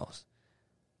anything else.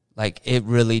 Like, it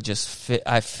really just,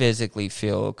 I physically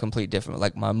feel completely different.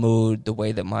 Like, my mood, the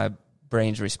way that my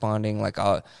brain's responding, like,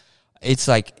 it's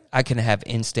like I can have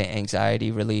instant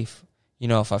anxiety relief. You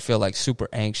know, if I feel like super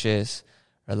anxious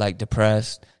or like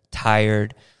depressed,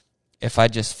 tired, if I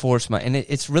just force and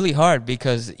it's really hard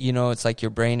because, you know, it's like your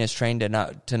brain is trained to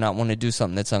not want to do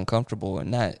something that's uncomfortable,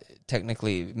 and that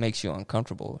technically makes you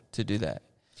uncomfortable to do that.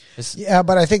 Yeah,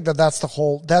 but I think that's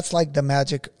like the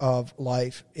magic of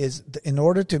life is in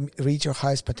order to reach your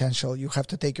highest potential, you have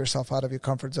to take yourself out of your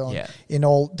comfort zone in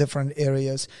all different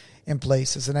areas and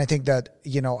places. And I think that,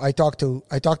 you know, I talk to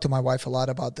my wife a lot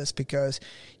about this because,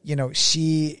 you know,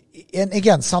 and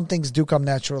again, some things do come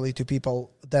naturally to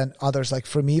people than others. Like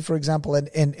for me, for example,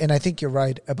 and I think you're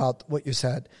right about what you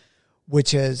said,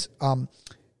 which is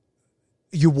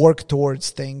you work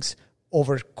towards things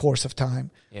over course of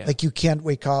time. Yeah. Like you can't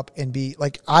wake up and be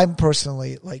like, I'm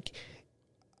personally like,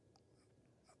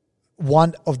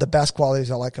 one of the best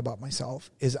qualities I like about myself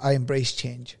is I embrace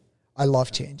change. I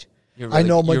love change. I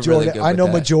know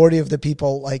majority of the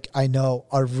people like I know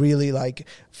are really like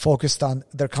focused on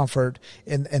their comfort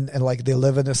and like they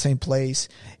live in the same place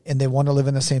and they want to live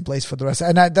in the same place for the rest.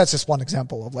 And that's just one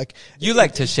example of like you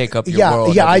like to shake up your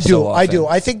world. Yeah, I do.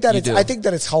 I think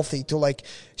that it's healthy to like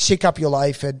shake up your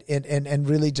life and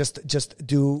really just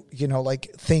do, you know,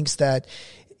 like things that,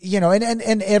 you know,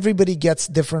 and everybody gets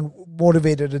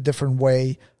motivated a different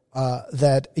way.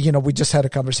 That, you know, we just had a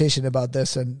conversation about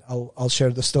this, and I'll share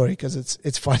the story because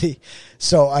it's funny.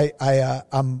 So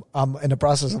I'm in the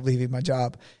process of leaving my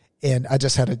job, and I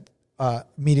just had a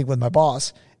meeting with my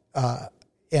boss,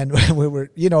 and we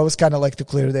were, you know, it was kind of like the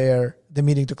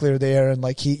meeting to clear the air, and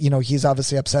like he's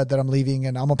obviously upset that I'm leaving,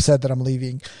 and I'm upset that I'm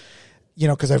leaving, you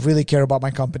know, because I really care about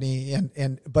my company,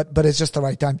 but it's just the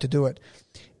right time to do it,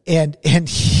 and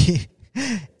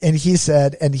he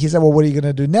said, well, what are you going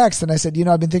to do next? And I said, you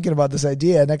know, I've been thinking about this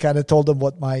idea, and I kind of told him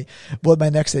what my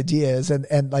next idea is.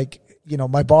 And like, you know,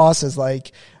 my boss is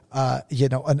like, you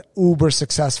know, an uber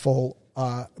successful,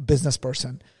 business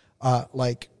person,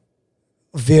 like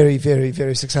very, very,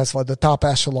 very successful at the top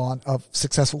echelon of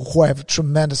successful, who I have a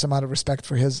tremendous amount of respect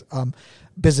for his,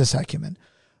 business acumen.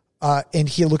 And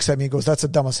he looks at me and goes, that's the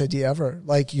dumbest idea ever.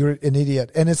 Like, you're an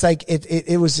idiot. And it's like,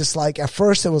 it was just like, at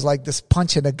first it was like this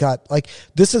punch in the gut. Like,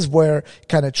 this is where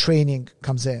kind of training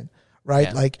comes in, right?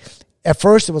 Yeah. Like, at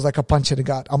first it was like a punch in the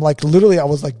gut. I'm like, literally, I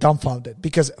was like dumbfounded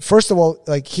because first of all,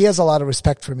 like, he has a lot of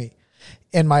respect for me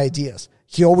and my ideas.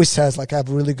 He always says like, I have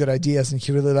really good ideas, and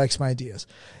he really likes my ideas.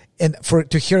 And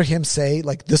to hear him say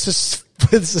like, this is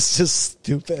just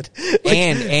stupid. Like,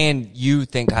 and you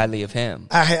think highly of him.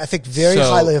 I think very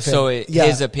highly of him. So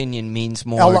his opinion means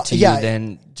more to you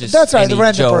than just that's right, any the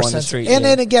random Joe person. on the street. And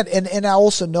then again, and I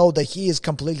also know that he is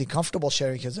completely comfortable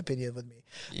sharing his opinion with me.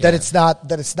 Yeah.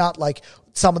 That it's not like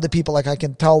some of the people, like I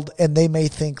can tell, and they may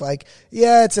think like,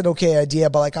 yeah, it's an okay idea,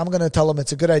 but like I'm going to tell him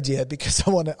it's a good idea because I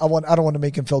don't want to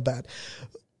make him feel bad.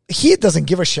 He doesn't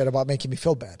give a shit about making me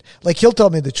feel bad. Like, he'll tell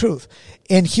me the truth.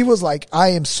 And he was like, I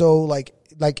am so like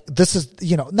this is,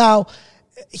 you know, now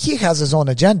he has his own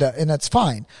agenda, and that's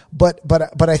fine. But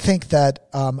I think that,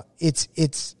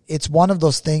 it's one of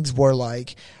those things where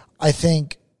like, I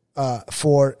think,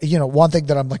 for, you know, one thing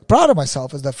that I'm like proud of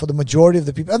myself is that for the majority of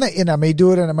the people, and I may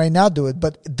do it and I may not do it,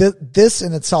 but this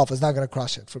in itself is not going to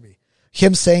crush it for me.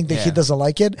 Him saying that he doesn't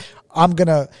like it, I'm going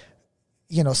to,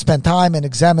 you know, spend time and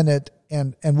examine it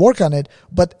and work on it,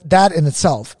 but that in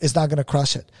itself is not going to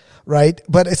crush it, right?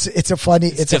 But it's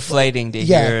deflating to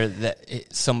hear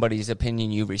that somebody's opinion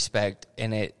you respect,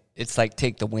 and it's like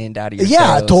take the wind out of your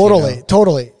sails.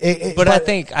 Totally. But I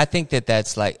think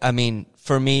that's like, I mean,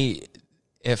 for me,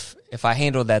 if I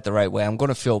handle that the right way, I'm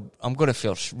gonna feel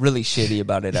really shitty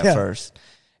about it at first,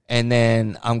 And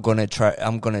then I'm gonna try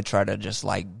to just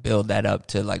like build that up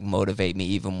to like motivate me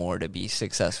even more to be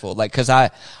successful. Like, cause I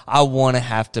want to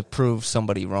have to prove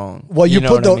somebody wrong. Well, you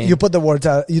know you took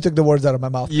the words out of my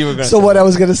mouth. You were gonna so what I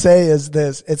was going to say is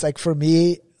this. It's like, for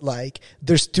me, like,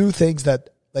 there's two things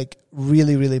that like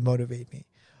really, really motivate me.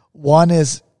 One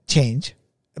is change,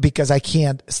 because I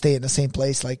can't stay in the same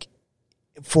place like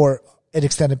for an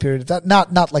extended period of time.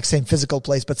 Not like same physical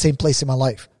place, but same place in my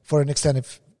life for an extended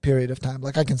period of time.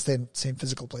 Like, I can stay in the same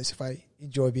physical place if I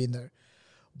enjoy being there.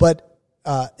 But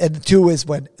and two is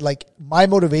when, like, my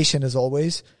motivation is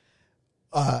always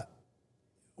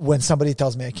when somebody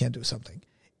tells me I can't do something.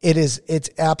 It's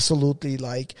absolutely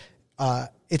like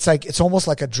it's almost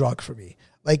like a drug for me.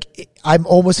 Like, I'm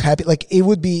almost happy. Like, it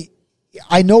would be,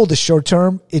 I know the short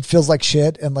term it feels like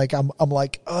shit, and like I'm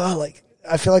like, oh, like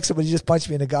I feel like somebody just punched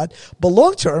me in the gut. But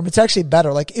long term, it's actually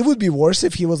better. Like, it would be worse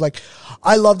if he was like,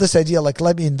 I love this idea, like,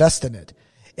 let me invest in it.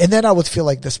 And then I would feel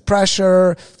like this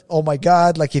pressure. Oh my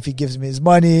God, like, if he gives me his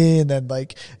money and then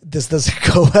like this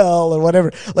doesn't go well or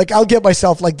whatever, like, I'll get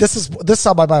myself like, this is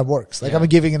how my mind works. Like, I'm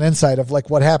giving an insight of like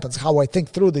what happens, how I think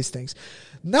through these things.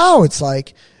 Now it's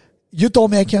like, you told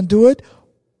me I can't do it.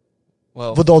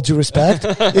 Well, with all due respect,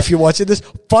 if you're watching this,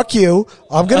 fuck you.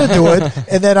 I'm going to do it.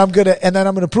 And then I'm going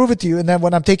to prove it to you. And then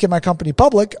when I'm taking my company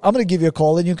public, I'm going to give you a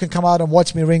call and you can come out and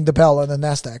watch me ring the bell on the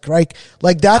NASDAQ, right?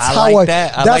 Like, that's how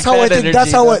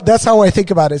I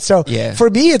think about it. So for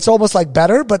me, it's almost like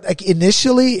better, but like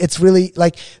initially it's really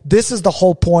like, this is the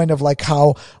whole point of like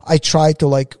how I try to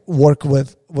like work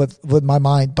with my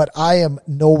mind, but I am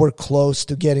nowhere close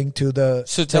to getting to the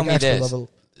level.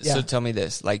 Yeah. So tell me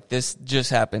this, like, this just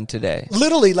happened today.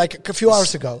 Literally like a few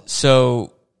hours ago.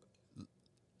 So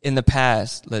in the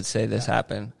past, let's say this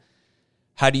happened,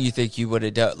 how do you think you would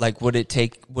have done? Like, would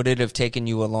it have taken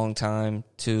you a long time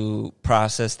to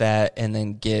process that and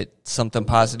then get something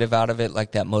positive out of it?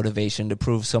 Like that motivation to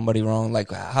prove somebody wrong?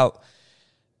 Like, how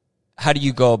do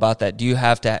you go about that? Do you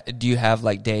have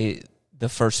like the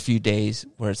first few days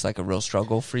where it's like a real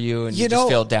struggle for you and you just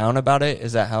feel down about it?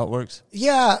 Is that how it works?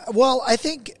 Yeah. Well, I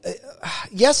think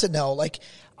yes and no. Like,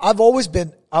 I've always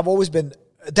been,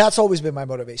 that's always been my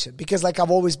motivation, because like I've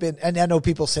always been, and I know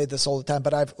people say this all the time,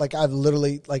 but I've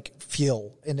literally like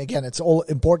feel, and again, it's all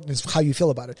important is how you feel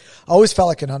about it. I always felt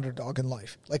like an underdog in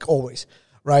life, like always,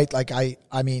 right? Like I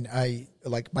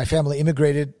like my family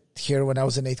immigrated here when I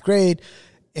was in 8th grade.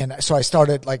 And so I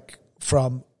started like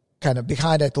from kind of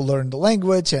behind. I had to learn the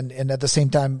language and at the same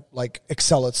time, like,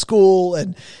 excel at school.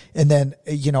 And then,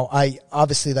 I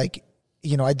obviously, like,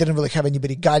 I didn't really have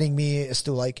anybody guiding me as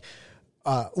to like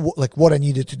what I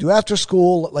needed to do after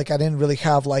school. Like, I didn't really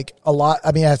have like a lot.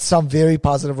 I mean, I had some very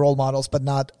positive role models, but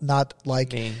not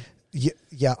like,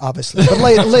 yeah, obviously, but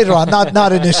later on,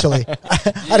 not initially.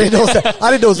 I didn't know that.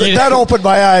 That opened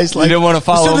my eyes. Like, you didn't want to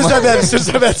follow. As soon as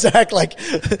I met Zach, like,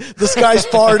 the skies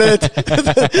parted.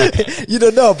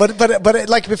 No, but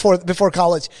like before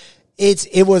college,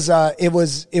 it was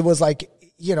like,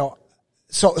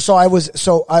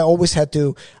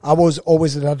 I was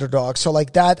always an underdog. So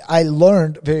like that, I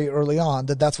learned very early on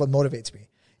that's what motivates me.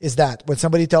 Is that when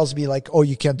somebody tells me like, oh,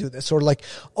 you can't do this, or like,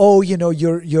 oh,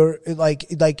 you're like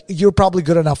you're probably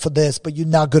good enough for this, but you're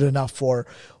not good enough for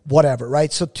whatever,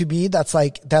 right? So to me, that's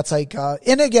like,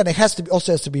 and again, it has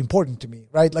to be important to me,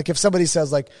 right? Like if somebody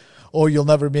says like, oh, you'll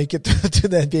never make it to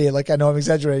the NBA, like I know I'm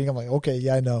exaggerating. I'm like, okay,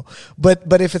 yeah, I know.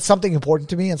 But if it's something important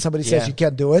to me and somebody says you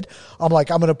can't do it, I'm like,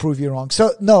 I'm going to prove you wrong.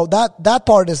 So no, that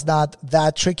part is not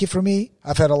that tricky for me.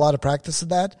 I've had a lot of practice in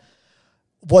that.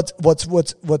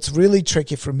 What's really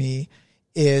tricky for me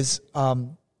is,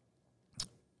 the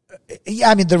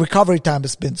recovery time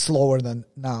has been slower than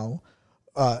now,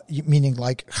 meaning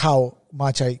like how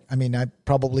much I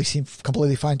probably seem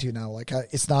completely fine to you now. Like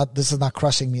this is not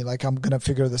crushing me. Like I'm going to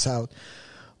figure this out.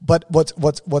 But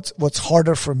what's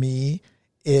harder for me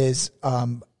is,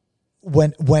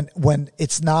 when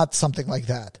it's not something like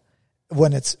that,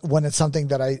 when it's something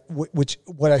that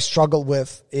what I struggle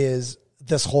with is,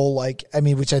 this whole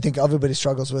which I think everybody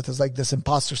struggles with, is like this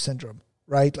imposter syndrome,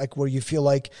 right? Like where you feel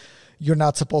like you're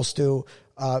not supposed to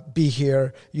be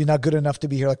here, you're not good enough to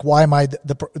be here. Like why am I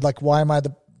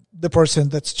the person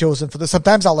that's chosen for this?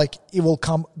 Sometimes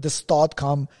this thought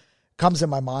comes in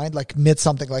my mind like mid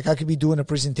something. Like I could be doing a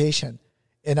presentation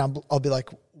and I'll be like,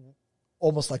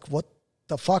 almost like, what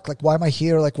the fuck? Like why am I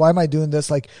here? Like why am I doing this?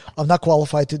 Like I'm not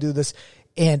qualified to do this.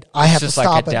 And I have to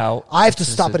stop it. I have to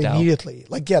stop it immediately.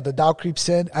 Like, yeah, the doubt creeps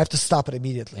in. I have to stop it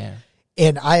immediately. Yeah.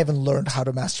 And I haven't learned how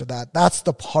to master that. That's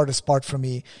the hardest part for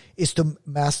me, is to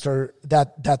master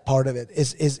that part of it.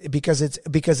 Is because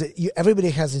everybody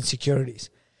has insecurities,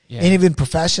 and even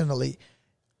professionally,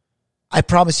 I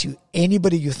promise you,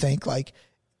 anybody you think like,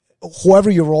 whoever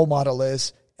your role model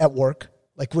is at work,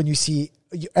 like when you see,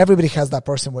 everybody has that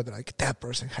person where they're like, that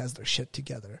person has their shit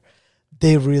together.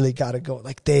 They really got to go.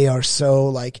 Like they are so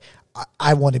like,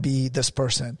 I want to be this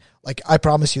person. Like I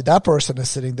promise you, that person is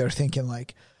sitting there thinking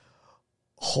like,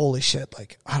 holy shit,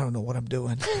 like I don't know what I'm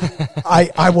doing.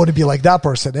 I want to be like that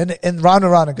person. And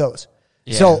round it goes.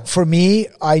 Yeah. So for me,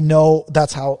 I know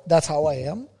that's how I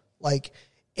am. Like,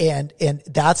 and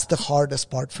that's the hardest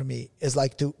part for me is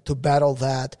like to battle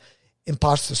that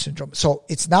imposter syndrome. So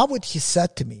it's not what he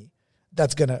said to me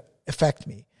that's going to affect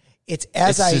me. It's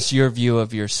just your view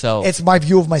of yourself. It's my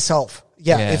view of myself.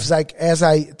 Yeah. It's like, as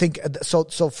I think,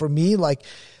 so for me, like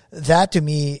that to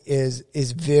me is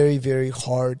very, very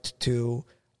hard to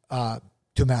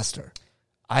master.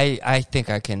 I think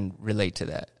I can relate to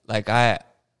that. Like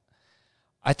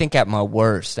I think at my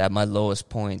worst, at my lowest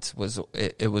points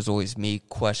it was always me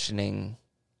questioning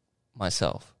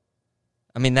myself.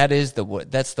 I mean, that's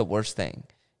the worst thing,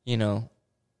 you know?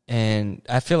 And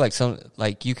I feel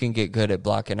like you can get good at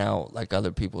blocking out like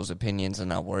other people's opinions and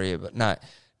not worry about,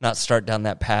 not start down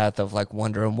that path of like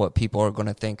wondering what people are going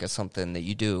to think of something that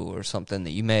you do or something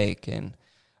that you make. And,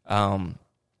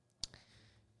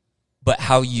 but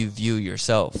how you view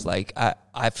yourself. Like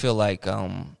I feel like,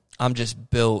 I'm just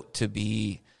built to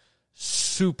be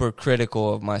super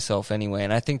critical of myself anyway.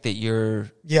 And I think that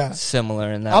you're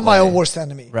similar in that I'm way, my own worst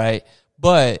enemy. Right.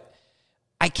 But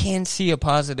I can see a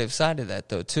positive side of that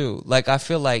though too. Like I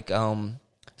feel like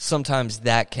sometimes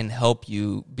that can help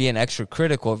you. Being extra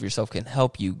critical of yourself can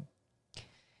help you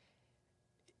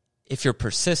if you're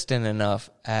persistent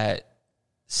enough at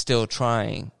still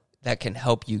trying. That can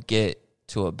help you get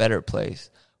to a better place.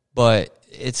 But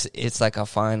it's like a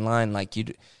fine line. Like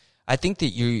I think that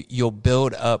you'll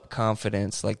build up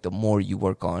confidence like the more you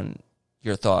work on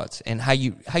your thoughts and how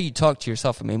you talk to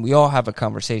yourself. I mean, we all have a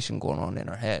conversation going on in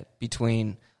our head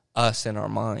between us and our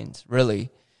minds,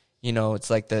 really. You know, it's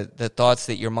like the thoughts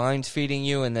that your mind's feeding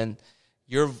you, and then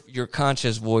your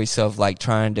conscious voice of like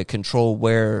trying to control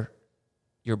where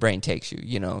your brain takes you,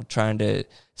 you know, trying to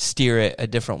steer it a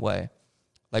different way.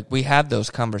 Like we have those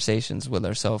conversations with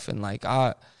ourselves, and like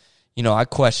I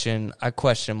question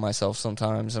myself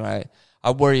sometimes, and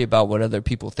I worry about what other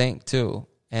people think too.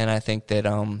 And I think that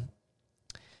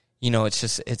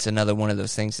it's another one of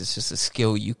those things. It's just a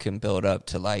skill you can build up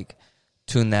to like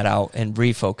tune that out and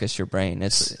refocus your brain.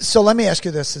 So let me ask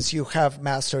you this, since you have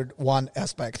mastered one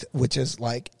aspect, which is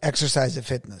like exercise and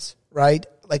fitness, right?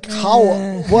 Like how,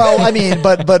 well, I mean,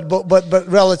 but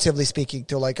relatively speaking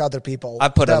to like other people, I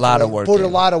put a lot of work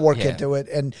into it.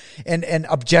 And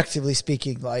objectively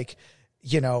speaking, like,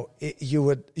 you know, you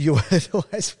would what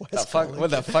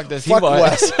the fuck does he want?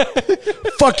 Wes.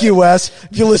 Fuck you, Wes.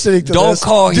 If you're listening to Don't this,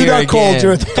 call do here not call again.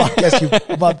 during the podcast. You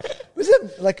was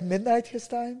it like midnight his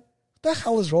time? What the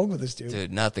hell is wrong with this dude?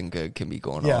 Dude, nothing good can be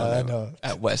going I on know.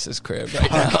 At Wes's crib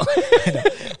right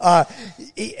now.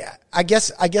 I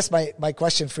guess my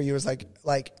question for you is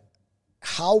like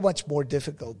how much more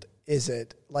difficult is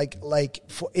it?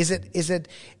 Is it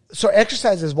so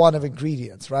exercise is one of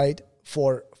ingredients, right?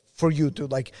 For you to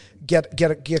like get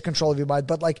control of your mind,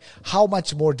 but like how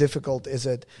much more difficult is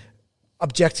it,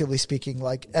 objectively speaking,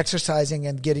 like exercising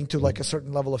and getting to like a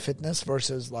certain level of fitness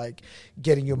versus like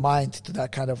getting your mind to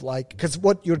that kind of like, because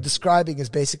what you're describing is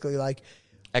basically like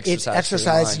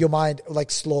exercise your mind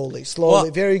like slowly, well,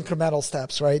 very incremental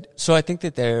steps, right? So I think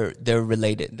that they're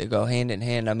related. They go hand in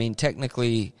hand. I mean,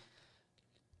 technically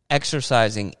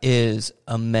exercising is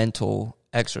a mental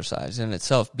exercise in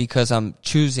itself because I'm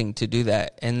choosing to do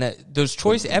that. And that those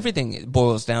choices, everything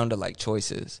boils down to like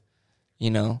choices, you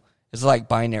know? It's like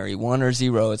binary, 1 or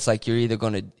 0. It's like you're either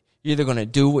going to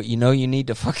do what you know you need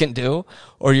to fucking do,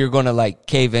 or you're going to like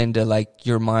cave into like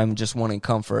your mind just wanting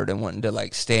comfort and wanting to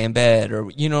like stay in bed,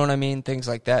 or you know what I mean? Things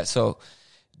like that. So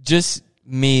just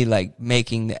me like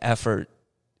making the effort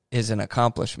is an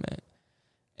accomplishment.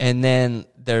 And then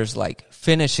there's like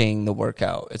finishing the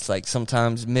workout. It's like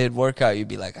sometimes mid-workout you'd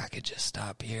be like, I could just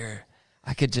stop here.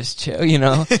 I could just chill, you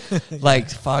know, like,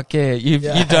 fuck it. You've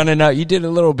done enough. You did a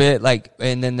little bit, like,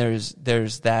 and then there's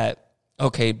that,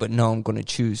 okay, but no, I'm going to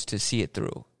choose to see it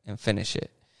through and finish it.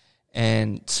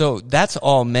 And so that's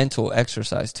all mental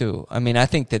exercise too. I mean, I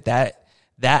think that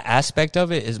aspect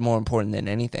of it is more important than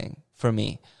anything for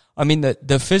me. I mean,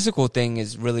 the physical thing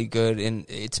is really good, and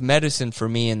it's medicine for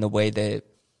me in the way that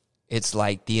it's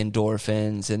like the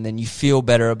endorphins, and then you feel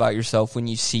better about yourself when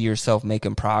you see yourself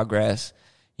making progress.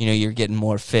 You know, you're getting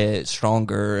more fit,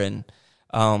 stronger, and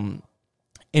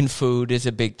in food is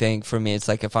a big thing for me. It's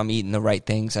like if I'm eating the right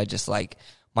things, I just like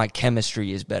my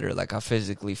chemistry is better. Like I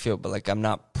physically feel, but like I'm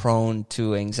not prone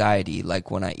to anxiety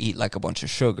like when I eat like a bunch of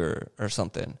sugar or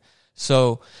something.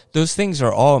 So those things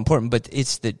are all important, but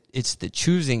it's the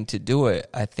choosing to do it,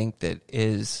 I think, that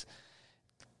is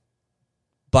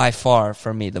by far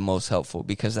for me the most helpful,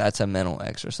 because that's a mental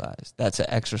exercise. That's an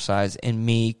exercise in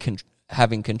me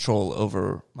having control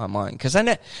over my mind. Because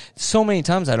so many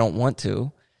times I don't want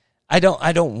to. I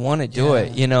don't want to do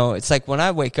it. You know, it's like when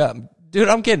I wake up, dude,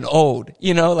 I'm getting old.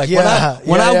 You know, like when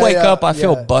I wake up, I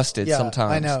feel busted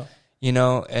sometimes. I know. You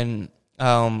know, and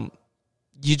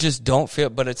you just don't feel.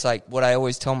 But it's like what I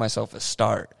always tell myself is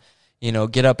start. You know,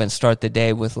 get up and start the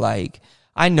day with like,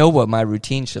 I know what my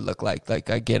routine should look like. Like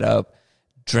I get up,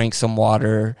 drink some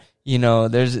water. You know,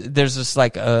 there's just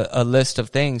like a list of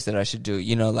things that I should do.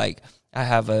 You know, like I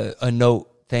have a note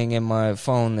thing in my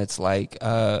phone that's like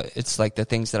it's like the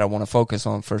things that I want to focus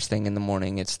on first thing in the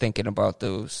morning. It's thinking about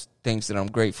those things that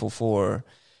I'm grateful for,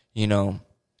 you know,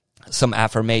 some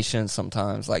affirmations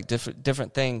sometimes, like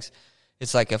different things.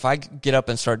 It's like if I get up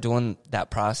and start doing that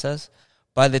process,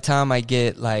 by the time I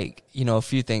get like, you know, a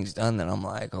few things done, then I'm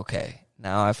like, okay,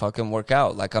 now I fucking work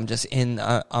out. Like I'm just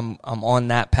I'm on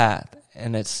that path.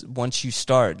 And it's once you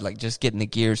start, like just getting the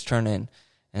gears turning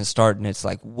and starting, it's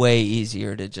like way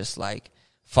easier to just like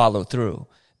follow through.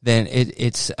 Then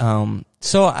it's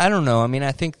so I don't know. I mean,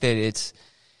 I think that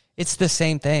it's the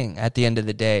same thing at the end of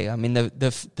the day. I mean,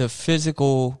 the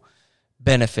physical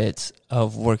benefits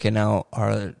of working out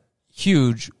are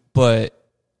huge, but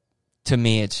to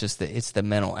me, it's just it's the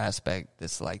mental aspect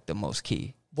that's like the most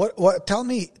key. What tell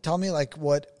me like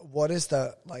what is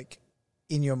the like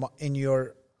in your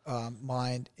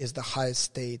mind is the highest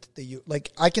state that you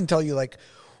like? I can tell you like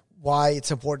why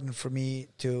it's important for me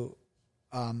to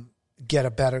get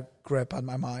a better grip on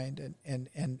my mind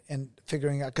and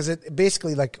figuring out, because it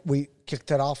basically, like we kicked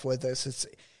it off with this,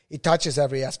 it touches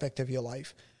every aspect of your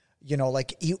life. You know,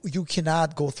 like you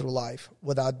cannot go through life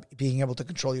without being able to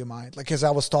control your mind. Like as I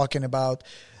was talking about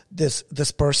this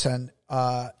person,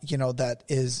 you know, that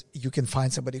is, you can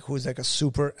find somebody who's like a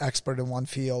super expert in one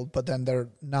field, but then they're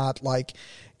not like,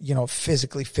 you know,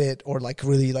 physically fit or like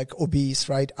really like obese,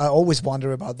 right? I always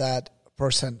wonder about that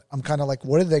person. I'm kind of like,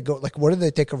 where did they go? Like, where did they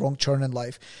take a wrong turn in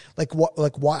life? Like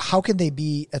what, how can they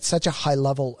be at such a high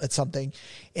level at something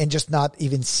and just not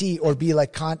even see or be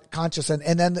like conscious?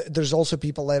 And then there's also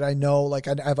people that I know, like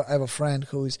I have a friend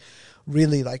who's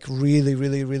really like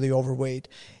really overweight.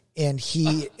 And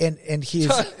he and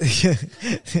he's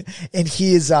and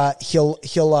he is he'll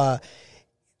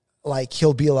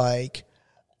be like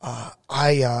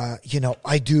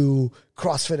I do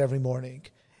CrossFit every morning.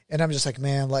 And I'm just like,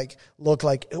 man, like, look,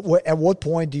 like, at what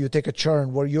point do you take a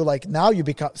turn where you're like, now you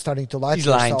become starting to lie to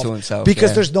yourself? He's lying to himself.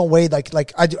 Because there's no way, like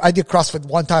I did CrossFit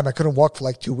one time. I couldn't walk for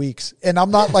like 2 weeks. And I'm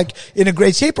not like in a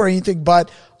great shape or anything, but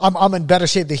I'm in better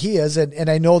shape than he is. And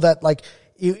I know that like,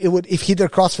 it would, if he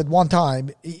did CrossFit one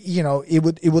time, you know, it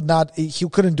would not, he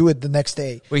couldn't do it the next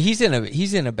day. Well, he's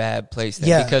in a bad place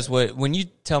then, because when you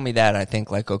tell me that, I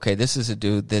think like, okay, this is a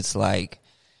dude that's like,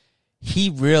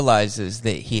 he realizes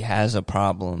that he has a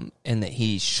problem and that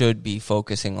he should be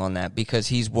focusing on that because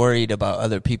he's worried about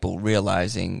other people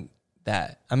realizing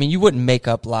that. I mean, you wouldn't make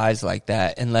up lies like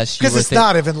that unless you, because it's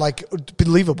not even like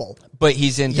believable. But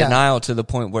he's in denial to the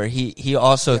point where he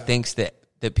also thinks that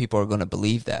people are going to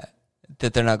believe that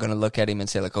they're not going to look at him and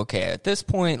say like, okay, at this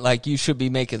point, like you should be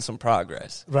making some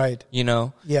progress. Right. You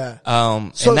know? Yeah.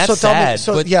 And that's sad.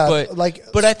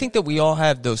 But I think that we all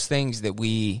have those things that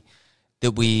we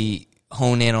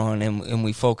hone in on and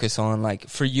we focus on. Like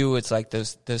for you, it's like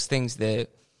those things that,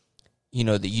 you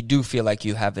know, that you do feel like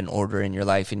you have an order in your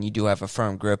life and you do have a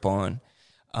firm grip on.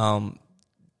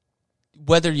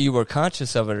 Whether you were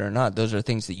conscious of it or not, those are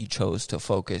things that you chose to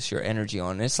focus your energy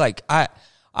on. It's like I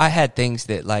had things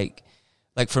that like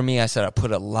for me, I said I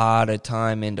put a lot of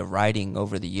time into writing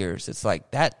over the years. It's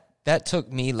like that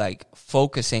took me like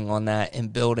focusing on that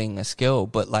and building a skill.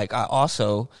 But like I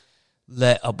also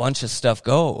let a bunch of stuff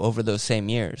go over those same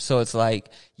years. So it's like,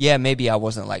 yeah, maybe I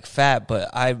wasn't like fat, but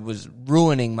I was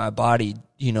ruining my body,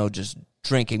 you know, just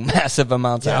drinking massive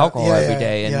amounts of alcohol every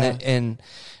day. And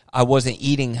I wasn't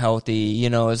eating healthy, you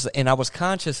know, and I was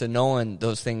conscious of knowing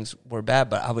those things were bad,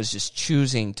 but I was just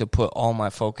choosing to put all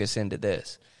my focus into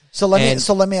this. So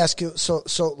let me ask you, so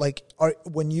like,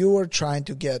 when you were trying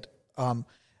to get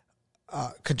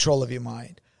control of your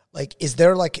mind, like, is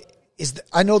there like,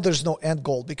 I know there's no end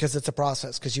goal because it's a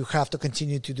process, because you have to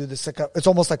continue to do this. It's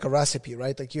almost like a recipe,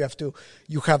 right? Like you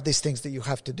have these things that you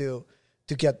have to do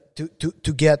to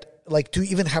get like to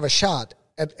even have a shot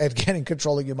at getting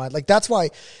control of your mind. Like that's why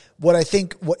what I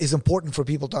think what is important for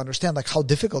people to understand, like how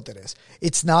difficult it is.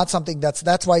 It's not something that's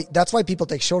why people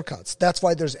take shortcuts. That's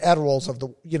why there's Adderalls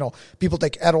people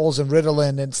take Adderalls and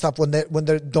Ritalin and stuff when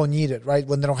they don't need it, right?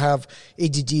 When they don't have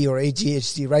ADD or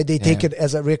ADHD, right? They take it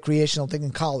as a recreational thing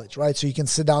in college, right? So you can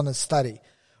sit down and study,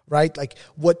 right? Like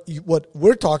what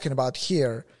we're talking about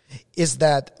here is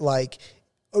that like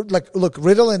look,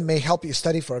 Ritalin may help you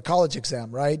study for a college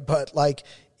exam, right? But like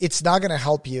it's not going to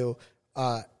help you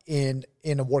in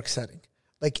a work setting.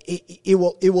 Like it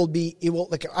will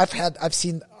like I've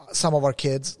seen some of our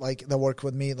kids like that work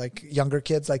with me, like younger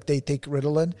kids, like they take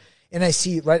Ritalin, and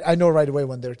I know right away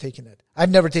when they're taking it. I've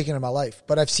never taken it in my life,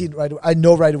 but I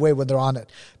know right away when they're on it,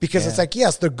 because it's like,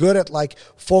 yes, they're good at like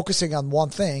focusing on one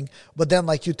thing, but then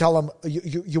like you tell them,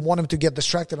 you want them to get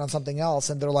distracted on something else,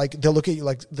 and they'll look at you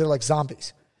like they're like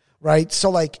zombies, right? So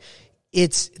like,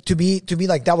 it's to me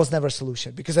like that was never a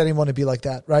solution, because I didn't want to be like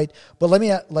that, right? But let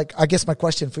me I guess my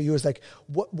question for you is like,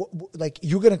 what like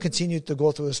you're going to continue to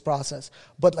go through this process,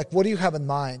 but like what do you have in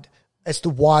mind as to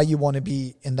why you want to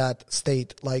be in that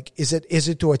state? Like is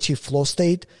it to achieve flow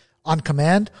state on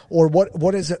command, or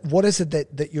what is it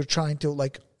that you're trying to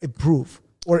like improve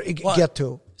or get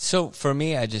to? So for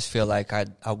me, I just feel like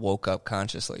I woke up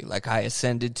consciously, like I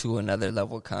ascended to another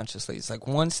level consciously. It's like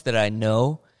once that I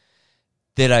know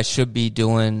that I should be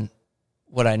doing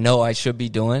what I know I should be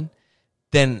doing,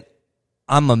 then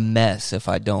I'm a mess if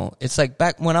I don't. It's like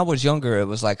back when I was younger, it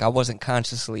was like I wasn't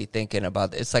consciously thinking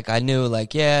about it. It's like I knew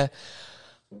like, yeah,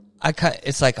 I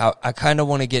kind of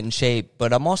want to get in shape,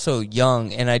 but I'm also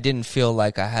young, and I didn't feel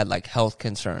like I had like health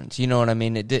concerns. You know what I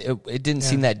mean? It didn't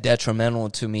seem that detrimental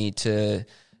to me to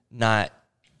not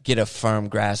get a firm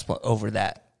grasp over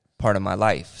that part of my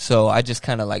life. So I just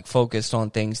kind of like focused on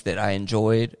things that I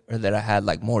enjoyed or that I had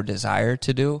like more desire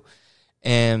to do.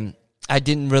 And I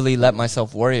didn't really let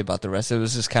myself worry about the rest. It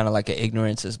was just kind of like an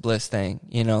ignorance is bliss thing,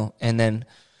 you know? And then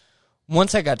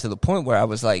once I got to the point where I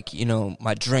was like, you know,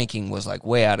 my drinking was like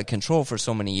way out of control for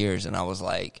so many years. And I was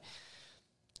like,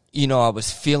 you know, I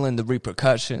was feeling the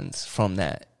repercussions from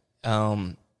that,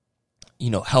 you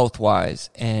know, health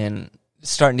wise, and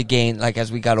starting to gain, like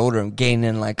as we got older, I'm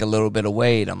gaining like a little bit of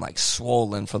weight. I'm like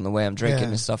swollen from the way I'm drinking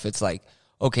and stuff. It's like,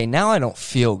 okay, now I don't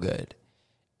feel good.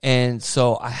 And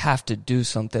so I have to do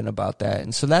something about that.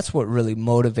 And so that's what really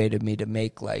motivated me to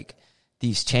make like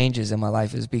these changes in my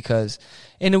life, is because,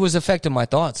 and it was affecting my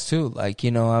thoughts too. Like, you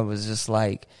know, I was just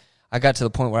like, I got to the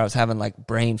point where I was having like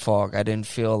brain fog. I didn't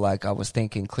feel like I was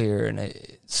thinking clear. And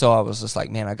so I was just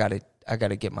like, man, I got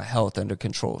to get my health under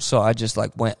control. So I just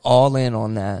like went all in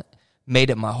on that.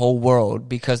 Made it my whole world,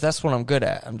 because that's what I'm good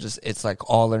at. It's like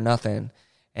all or nothing.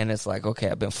 And it's like, okay,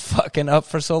 I've been fucking up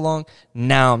for so long.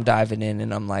 Now I'm diving in,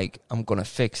 and I'm like, I'm going to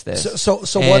fix this. So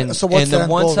what's the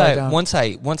goal right now? Once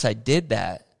I did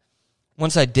that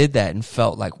and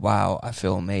felt like, wow, I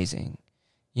feel amazing.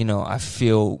 You know, I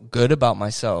feel good about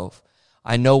myself.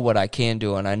 I know what I can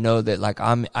do, and I know that like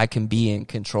I can be in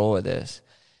control of this.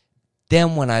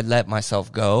 Then when I let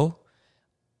myself go,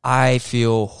 I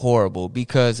feel horrible,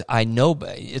 because I know,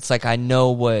 it's like I know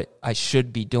what I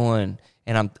should be doing,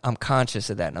 and I'm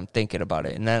conscious of that, and I'm thinking about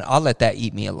it, and then I'll let that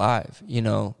eat me alive, you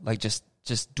know, like just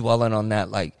dwelling on that,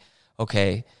 like,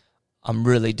 okay, I'm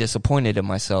really disappointed in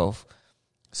myself,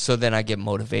 so then I get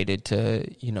motivated to,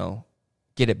 you know,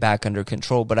 get it back under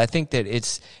control. But I think that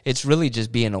it's really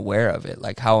just being aware of it,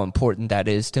 like how important that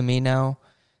is to me now.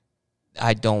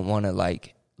 I don't want to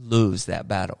like lose that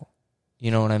battle. You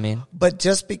know what I mean? But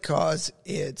just because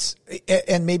it's,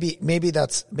 and maybe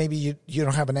you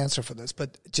don't have an answer for this,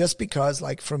 but just because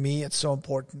like for me, it's so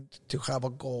important to have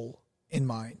a goal in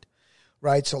mind,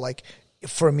 right? So like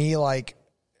for me, like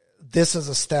this is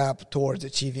a step towards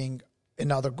achieving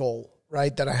another goal,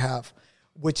 right? That I have,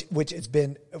 which it's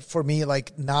been for me,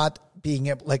 like not being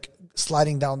able, like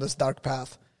sliding down this dark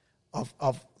path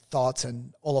of thoughts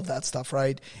and all of that stuff,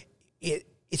 right?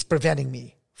 It's preventing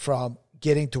me from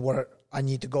getting to where I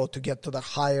need to go to get to the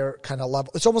higher kind of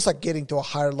level. It's almost like getting to a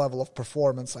higher level of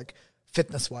performance, like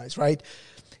fitness wise, right?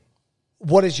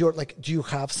 What is your, like, do you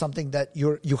have something that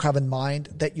you have in mind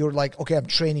that you're like, okay, I'm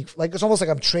training, like, it's almost like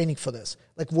I'm training for this.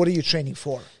 Like, what are you training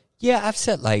for? Yeah, I've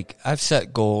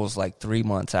set goals like 3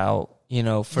 months out, you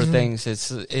know, for things. It's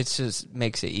just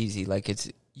makes it easy. Like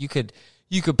you could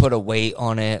put a weight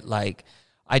on it. Like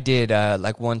I did,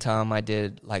 like one time I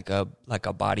did like a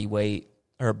body weight,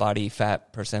 or body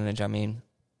fat percentage, I mean,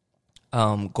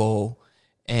 goal,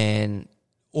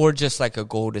 or just like a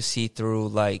goal to see through,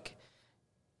 like,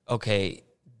 okay,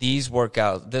 this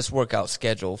workout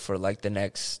schedule for like the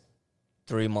next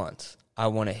 3 months, I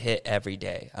want to hit every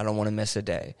day. I don't want to miss a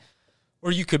day.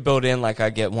 or you could build in like I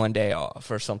get one day off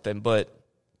or something,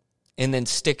 and then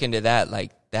sticking to that,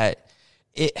 like that,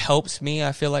 it helps me,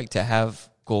 I feel like, to have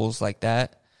goals like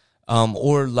that.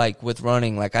 Or like with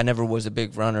running, like I never was a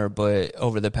big runner, but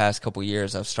over the past couple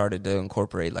years, I've started to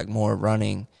incorporate like more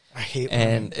running. I hate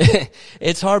and running.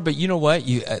 It's hard, but you know what?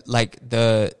 You like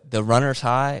the runner's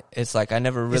high. It's like I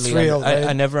never really, It's real, right?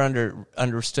 I never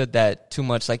understood that too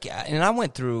much. Like, and I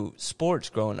went through sports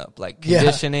growing up, like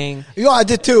conditioning. Yeah, I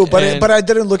did too, but I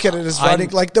didn't look at it as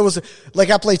running. Like there was, like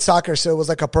I played soccer, so it was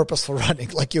like a purposeful running.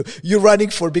 Like you're running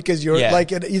for because you're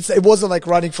like it wasn't like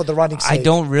running for the running sake. I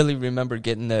don't really remember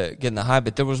getting the high,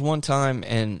 but there was one time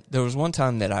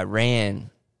that I ran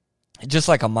just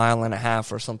like a mile and a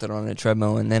half or something on a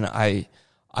treadmill, and then I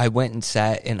went and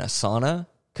sat in a sauna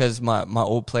because my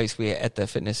old place, at the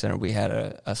fitness center, we had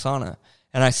a sauna,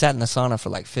 and I sat in the sauna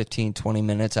for like 15, 20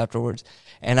 minutes afterwards,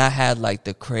 and I had like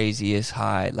the craziest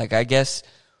high. Like, I guess,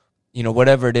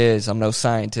 whatever it is, I'm no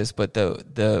scientist, but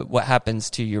the what happens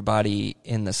to your body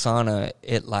in the sauna,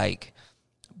 it like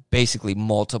basically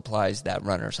multiplies that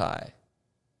runner's high.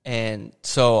 And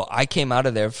so I came out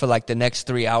of there for like the next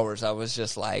 3 hours. I was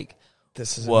just like,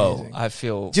 this is whoa, amazing. I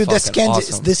feel dude.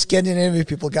 Awesome. The Scandinavian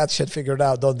people got shit figured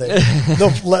out, don't they?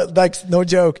 No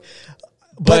joke.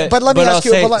 But let me ask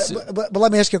you. But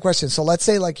let me ask you a question. So let's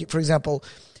say, like, for example,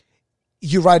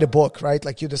 you write a book, right?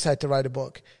 Like you decide to write a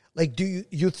book. Like, do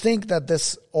you think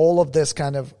that all of this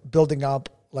kind of building up,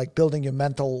 like building your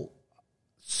mental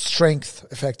strength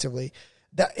effectively,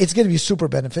 that it's going to be super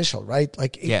beneficial, right?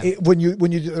 Like when you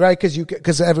do, right?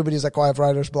 Because everybody's like, oh, I have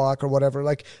writer's block or whatever.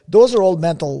 Like those are all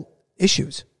mental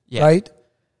issues, right?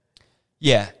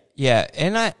 Yeah.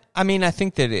 And I mean, I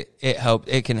think that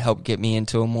it can help get me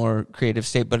into a more creative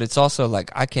state, but it's also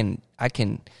like I can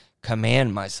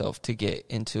command myself to get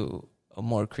into a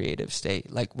more creative state.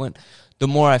 Like the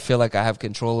more I feel like I have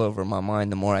control over my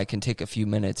mind, the more I can take a few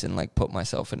minutes and like put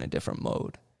myself in a different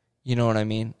mode. You know what I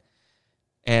mean?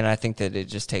 And I think that it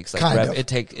just takes like it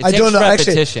takes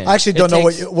repetition. I actually don't know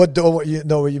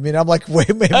what you mean. I'm like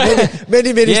many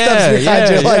steps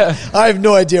behind you. Like I have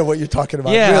no idea what you're talking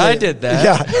about. Yeah, really. I did that.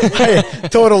 Yeah, I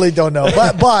totally don't know.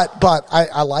 But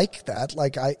I like that.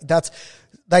 Like that's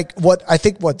like what I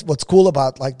think what's cool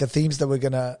about like the themes that we're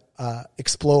gonna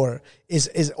explore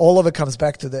is all of it comes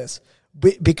back to this.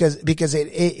 Because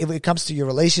if it comes to your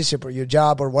relationship or your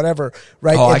job or whatever,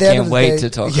 right? Oh, I can't wait to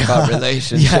talk about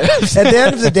relationships. At the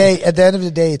end of the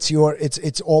day,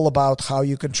 it's all about how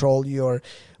you control your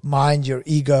mind, your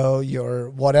ego, your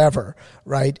whatever,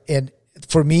 right? And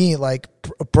for me, like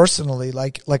personally,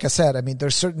 like I said, I mean,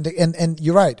 there's certain and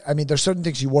you're right. I mean, there's certain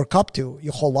things you work up to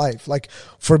your whole life. Like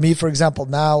for me, for example,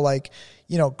 now, like,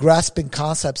 grasping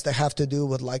concepts that have to do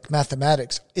with like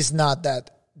mathematics is not that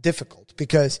difficult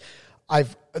because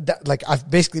I've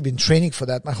basically been training for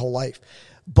that my whole life,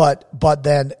 but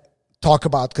then talk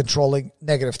about controlling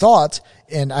negative thoughts,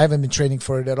 and I haven't been training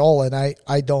for it at all, and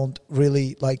I don't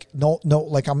really like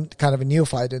like I'm kind of a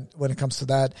neophyte when it comes to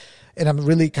that, and I'm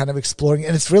really kind of exploring,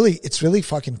 and it's really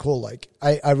fucking cool. Like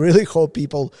I really hope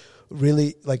people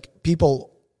really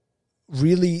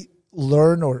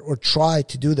learn or try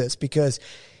to do this because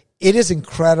it is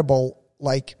incredible.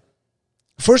 Like,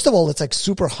 first of all, it's like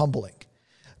super humbling.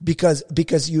 Because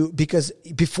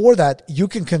before that you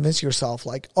can convince yourself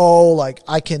like, oh, like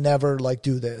I can never like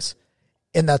do this,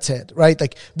 and that's it, right?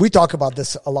 Like we talk about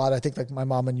this a lot. I think like my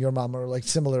mom and your mom are like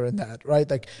similar in that, right?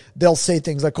 Like they'll say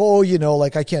things like, oh,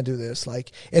 like I can't do this,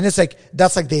 like, and it's like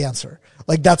that's like the answer,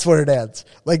 like that's where it ends,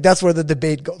 like that's where the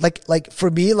debate goes. Like for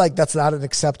me, like that's not an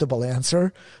acceptable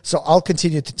answer. So I'll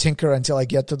continue to tinker until I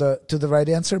get to the right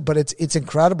answer. But it's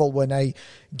incredible when I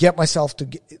get myself to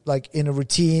like in a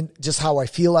routine, just how I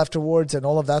feel afterwards and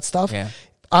all of that stuff. Yeah.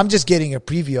 I'm just getting a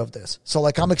preview of this. So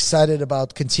like I'm excited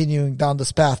about continuing down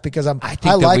this path because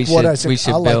we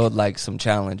should build like some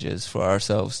challenges for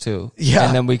ourselves too. Yeah.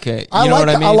 And then we can, what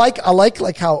I mean? I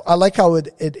like how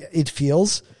it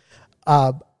feels.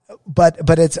 But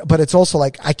it's also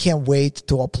like, I can't wait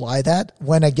to apply that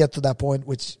when I get to that point,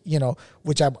 which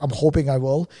I'm hoping I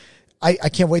will. I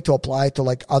can't wait to apply it to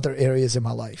like other areas in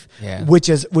my life. Yeah. Which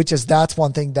is that's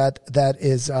one thing that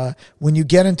is, when you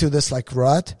get into this like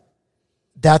rut,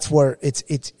 that's where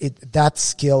that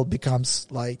skill becomes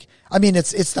like, I mean,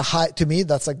 it's the high, to me,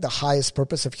 that's like the highest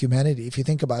purpose of humanity. If you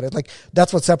think about it, like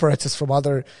that's what separates us from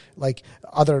other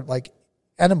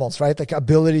animals, right? Like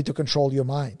ability to control your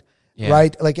mind. Yeah.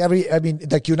 Right? Like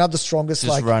like you're not the strongest,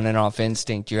 just like running off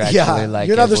instinct. You're actually like,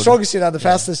 you're not the strongest, you're not the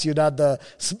fastest, you're not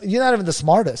even the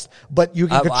smartest, but you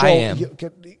can control.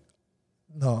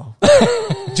 No,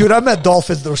 dude, I met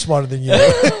dolphins that were smarter than you.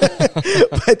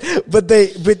 but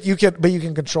you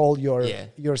can control your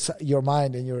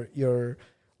mind and your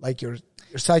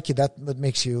psyche. That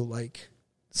makes you like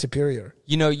superior.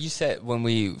 You know, you said when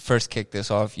we first kicked this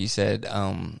off, you said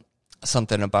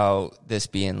something about this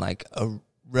being like a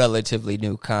relatively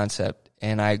new concept,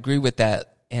 and I agree with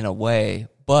that in a way.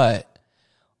 But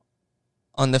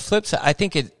on the flip side, I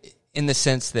think it, in the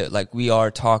sense that like we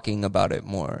are talking about it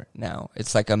more now.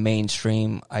 It's like a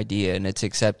mainstream idea and it's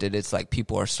accepted. It's like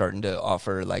people are starting to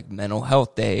offer like mental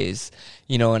health days,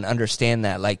 you know, and understand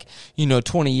that. Like, you know,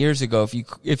 20 years ago,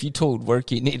 if you told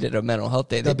work you needed a mental health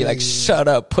day, they'd be like, shut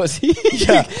up, pussy.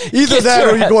 Yeah. Either that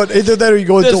or you're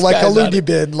going to like a loony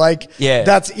bin. Like, yeah.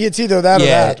 It's either that or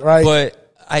that, right?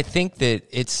 But I think that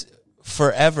it's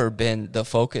forever been the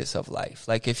focus of life.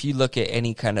 Like if you look at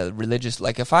any kind of religious,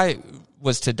 like if I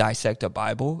was to dissect a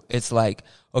Bible, it's like,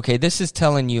 okay, this is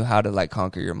telling you how to like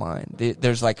conquer your mind.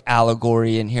 There's like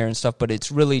allegory in here and stuff, but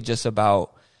it's really just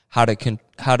about how to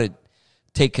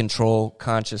take control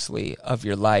consciously of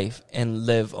your life and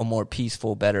live a more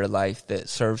peaceful, better life that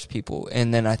serves people.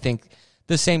 And then I think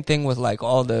the same thing with like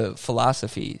all the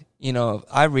philosophy. You know,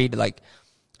 I read like,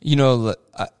 you know,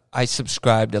 I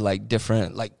subscribe to like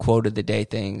different like quote of the day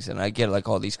things, and I get like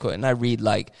all these quotes, and I read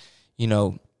like, you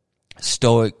know,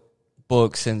 Stoic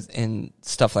books and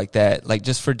stuff like that, like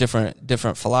just for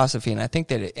different philosophy. And I think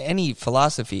that any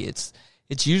philosophy, it's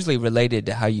usually related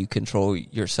to how you control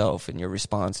yourself and your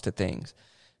response to things.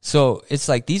 So it's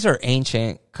like these are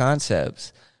ancient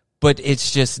concepts, but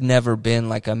it's just never been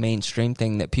like a mainstream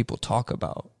thing that people talk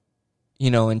about,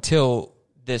 you know, until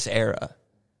this era.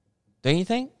 Don't you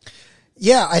think?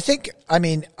 Yeah, I think, I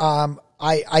mean,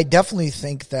 I definitely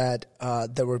think that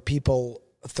there were people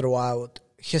throughout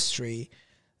history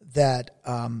that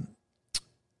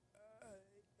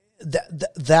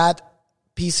that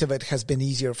piece of it has been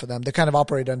easier for them. They kind of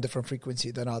operate on a different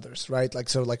frequency than others, right? Like,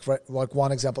 so like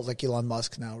one example is like Elon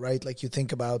Musk now, right? Like you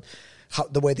think about how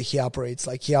the way that he operates,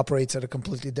 like he operates at a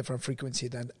completely different frequency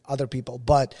than other people.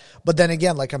 But then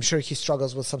again, like I'm sure he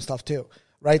struggles with some stuff too.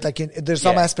 Right, like there's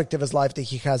some aspect of his life that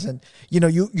he hasn't. You know,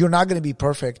 you're not going to be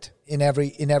perfect in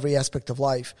every aspect of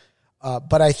life,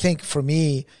 but I think for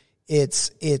me, it's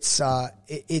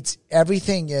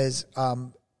everything is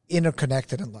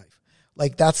interconnected in life.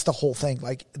 Like that's the whole thing.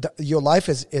 Like your life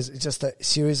is just a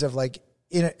series of like,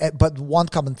 but one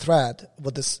common thread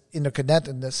with this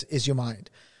interconnectedness is your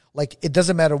mind. Like it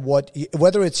doesn't matter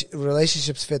whether it's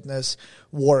relationships, fitness,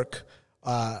 work,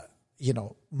 you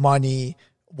know, money.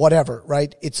 Whatever,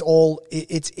 right? It's all,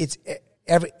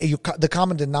 the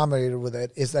common denominator with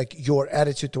it is like your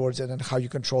attitude towards it and how you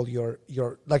control your,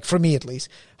 like for me at least,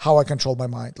 how I control my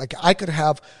mind. Like I could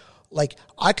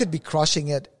be crushing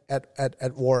it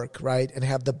at work, right? And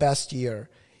have the best year.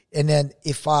 And then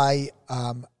but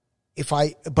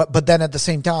then at the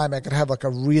same time, I could have like a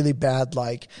really bad,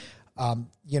 like,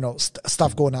 you know,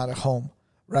 stuff going on at home,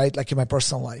 right? Like in my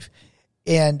personal life.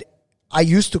 And I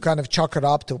used to kind of chalk it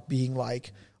up to being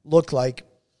like, look, like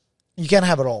you can't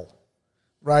have it all,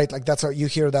 right? Like that's how you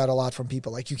hear that a lot from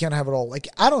people. Like you can't have it all. Like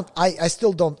I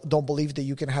still don't believe that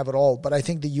you can have it all, but I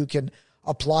think that you can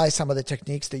apply some of the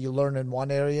techniques that you learn in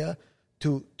one area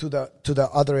to the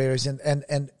other areas.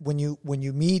 And when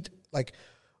you meet like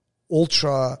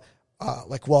ultra,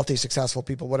 like wealthy, successful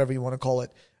people, whatever you want to call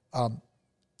it,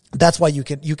 that's why you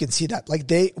can see that.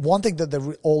 Like one thing that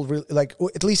they're all really, like,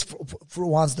 at least for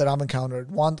ones that I've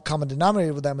encountered, one common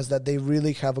denominator with them is that they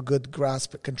really have a good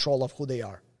grasp, control of who they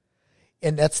are.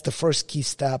 And that's the first key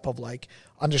step of like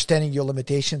understanding your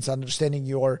limitations, understanding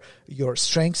your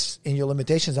strengths and your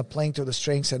limitations, and playing to the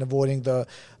strengths and avoiding the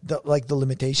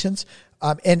limitations.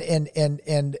 And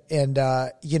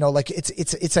you know, like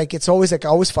it's like, it's always like, I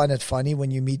always find it funny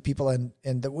when you meet people and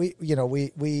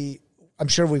we I'm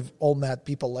sure we've all met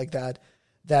people like that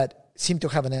seem to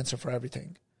have an answer for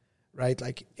everything, right?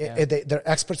 Like they're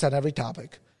experts on every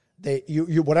topic.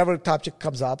 You whatever topic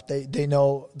comes up, they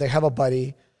know, they have a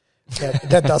buddy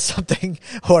that does something,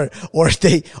 or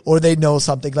they know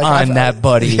something. Like I'm that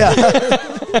buddy. Yeah.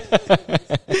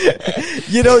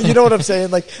 you know what I'm saying?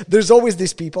 Like there's always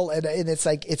these people, and it's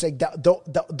like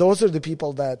those are the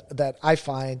people that I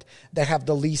find that have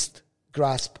the least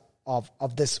grasp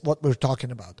of this, what we're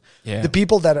talking about. Yeah. The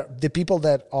people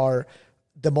that are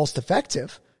the most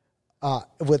effective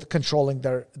with controlling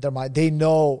their mind, they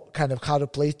know kind of how to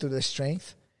play to their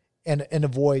strength and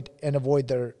avoid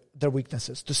their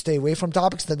weaknesses, to stay away from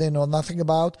topics that they know nothing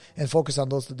about and focus on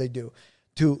those that they do,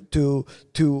 to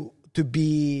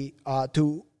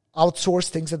outsource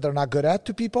things that they're not good at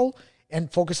to people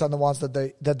and focus on the ones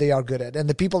that they are good at. And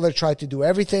the people that try to do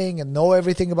everything and know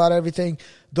everything about everything,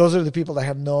 those are the people that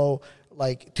have no,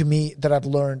 like, to me, that I've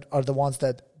learned are the ones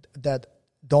that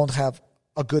don't have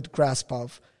a good grasp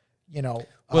of, well,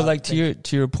 like to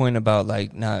your point about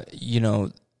like not,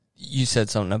 you said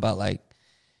something about like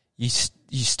you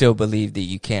still believe that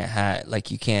you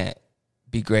can't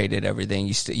be great at everything.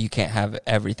 You can't have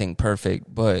everything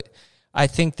perfect. But I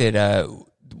think that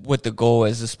what the goal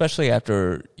is, especially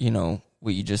after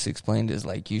what you just explained, is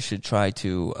like you should try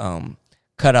to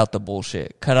cut out the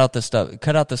bullshit, cut out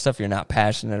the stuff you're not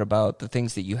passionate about, the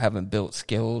things that you haven't built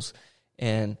skills,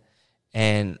 and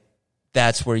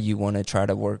that's where you want to try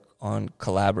to work on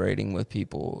collaborating with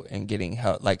people and getting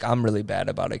help. Like, I'm really bad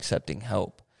about accepting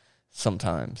help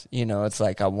sometimes. It's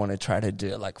like I want to try to do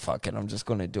it, like, fuck it, I'm just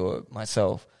going to do it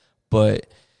myself. But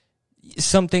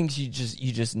some things you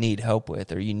just need help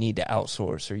with, or you need to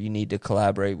outsource, or you need to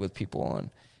collaborate with people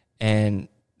on. And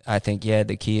I think,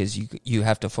 the key is you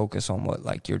have to focus on what,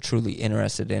 like, you're truly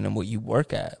interested in and what you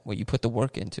work at, what you put the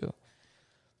work into.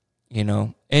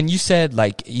 And you said,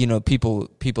 like, people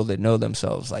that know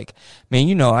themselves, like,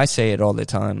 man, I say it all the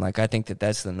time. Like, I think that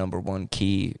that's the number one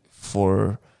key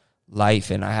for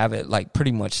life. And I have it like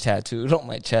pretty much tattooed on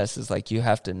my chest. Is like, you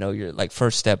have to know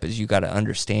first step is you got to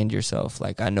understand yourself.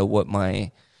 Like, I know what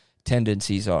my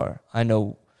tendencies are. I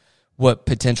know what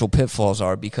potential pitfalls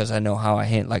are, because I know how I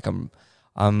hint. Like,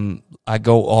 I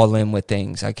go all in with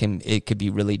things. It could be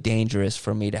really dangerous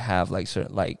for me to have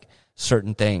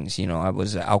certain things. I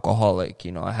was an alcoholic.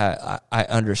 I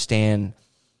understand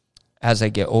as I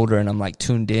get older and I'm like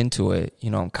tuned into it.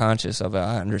 I'm conscious of it.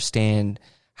 I understand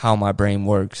how my brain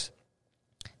works,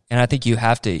 and I think you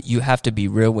have to be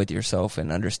real with yourself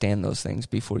and understand those things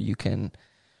before you can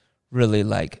really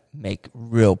like make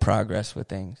real progress with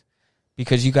things,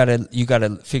 because you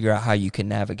gotta figure out how you can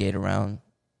navigate around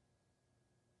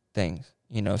things.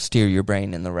 Steer your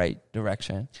brain in the right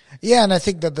direction. Yeah, and I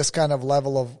think that this kind of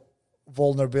level of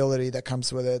vulnerability that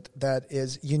comes with it, that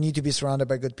is, you need to be surrounded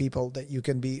by good people that you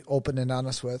can be open and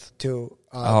honest with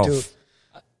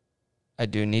I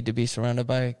do need to be surrounded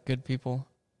by good people.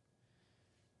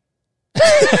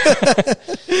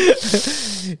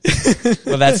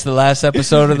 Well, that's the last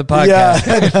episode of the podcast.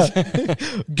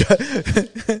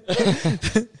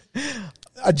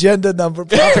 Yeah.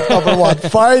 Topic number 1,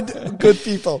 find good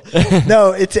people.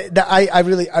 No, I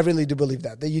really do believe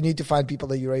that you need to find people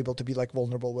that you're able to be like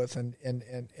vulnerable with and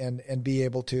be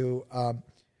able to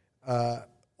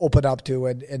open up to,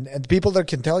 and people that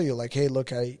can tell you like, hey,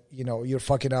 look, you're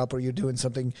fucking up, or you're doing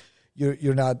something,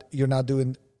 you're not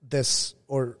doing this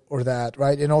or that,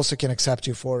 right? And also can accept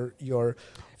you for your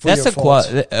That's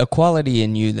a quality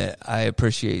in you that I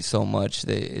appreciate so much,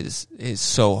 that is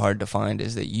so hard to find,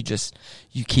 is that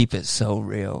you keep it so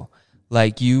real.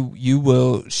 Like, you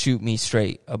will shoot me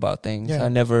straight about things.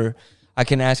 Yeah. I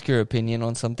can ask your opinion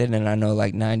on something, and I know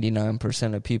like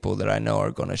 99% of people that I know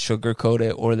are going to sugarcoat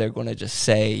it, or they're going to just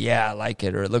say, yeah, I like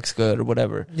it, or it looks good, or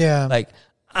whatever. Yeah. Like,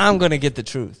 I'm going to get the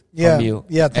truth from you.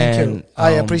 Yeah, thank you.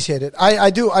 I appreciate it.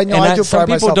 I do. I know I do pride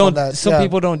myself on that. Some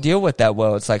people don't deal with that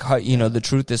well. It's like, the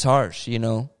truth is harsh,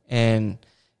 and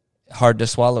hard to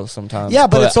swallow sometimes. Yeah,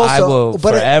 but it's also, I will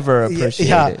forever appreciate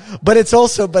it. But it's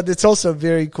also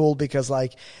very cool, because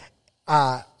like,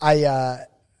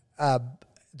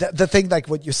 the thing, like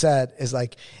what you said is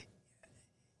like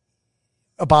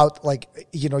about like,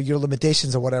 your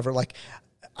limitations or whatever. Like,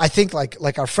 I think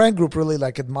like our friend group really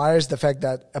like admires the fact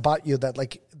that about you, that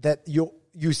like that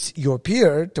you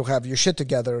appear to have your shit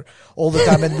together all the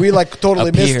time, and we like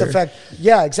totally miss the fact.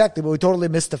 Yeah, exactly. But we totally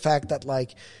miss the fact that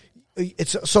like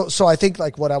it's so. I think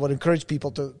like what I would encourage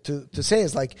people to say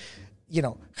is like,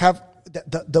 have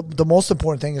the most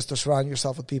important thing is to surround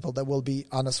yourself with people that will be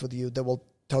honest with you, that will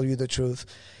tell you the truth,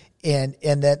 and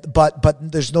that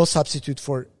but there's no substitute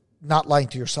for not lying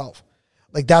to yourself.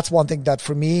 Like, that's one thing that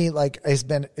for me, like,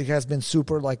 it has been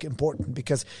super like important,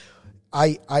 because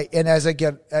and as I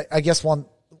guess one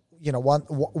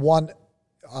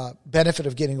benefit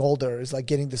of getting older is like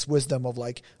getting this wisdom of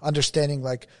like understanding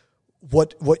like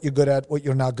what you're good at, what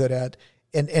you're not good at,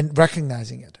 and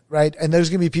recognizing it, right? And there's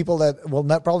gonna be people that will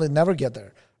probably never get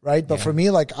there, right? But for me,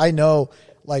 like, I know,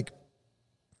 like,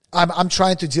 I'm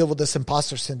trying to deal with this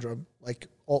imposter syndrome like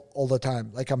all the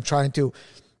time. Like, I'm trying to.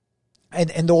 And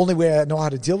the only way I know how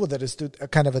to deal with it is to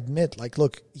kind of admit, like,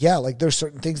 look, yeah, like, there's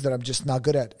certain things that I'm just not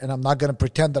good at, and I'm not going to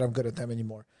pretend that I'm good at them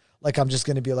anymore. Like, I'm just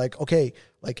going to be like, okay,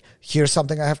 like, here's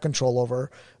something I have control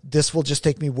over. This will just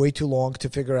take me way too long to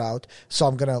figure out. So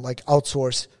I'm going to like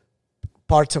outsource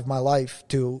parts of my life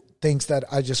to things that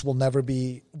I just will never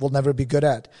be good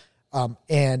at.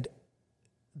 And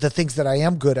the things that I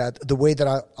am good at, the way that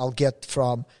I'll get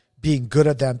from being good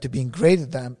at them to being great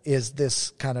at them is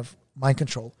this kind of mind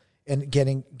control and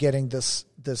getting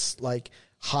this like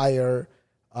higher,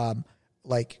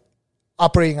 like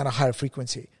operating on a higher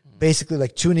frequency, basically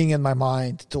like tuning in my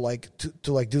mind to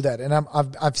do that. And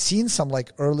I've seen some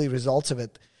like early results of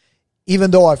it,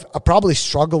 even though I probably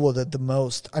struggled with it the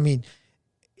most. I mean,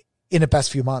 in the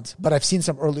past few months, but I've seen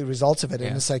some early results of it,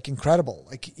 and it's like incredible.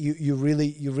 Like you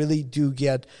really do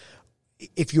get,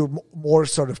 if you're more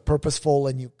sort of purposeful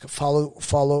and you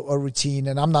follow a routine.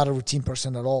 And I'm not a routine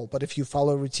person at all, but if you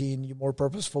follow a routine, you're more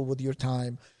purposeful with your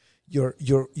time.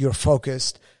 You're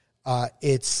focused.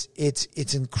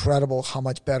 It's incredible how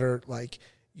much better like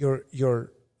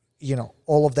your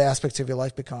all of the aspects of your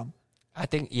life become. I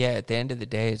think, at the end of the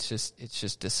day, it's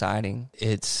just deciding.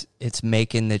 It's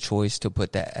making the choice to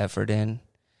put that effort in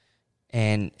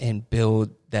and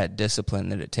build that discipline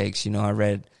that it takes. I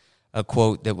read a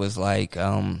quote that was like,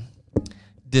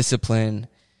 discipline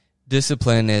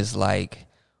is like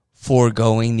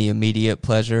foregoing the immediate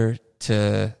pleasure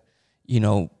to,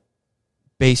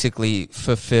 basically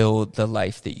fulfill the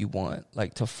life that you want,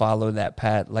 like to follow that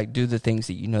path, like do the things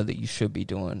that you know that you should be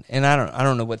doing. And I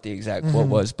don't know what the exact quote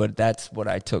was, but that's what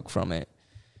I took from it.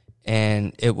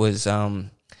 And it was,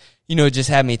 it just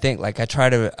had me think, like I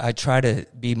try to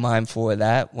be mindful of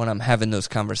that when I'm having those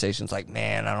conversations, like,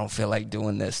 man, I don't feel like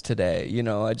doing this today.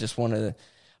 I just want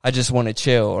to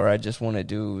chill, or I just want to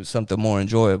do something more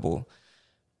enjoyable.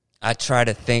 I try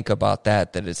to think about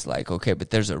that it's like, okay, but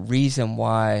there's a reason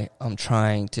why I'm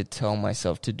trying to tell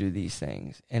myself to do these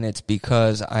things. And it's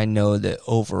because I know that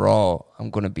overall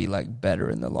I'm going to be like better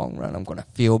in the long run. I'm going to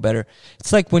feel better.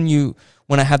 It's like when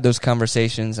I have those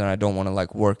conversations and I don't want to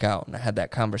like work out, and I had that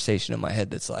conversation in my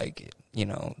head that's like,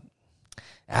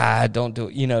 don't do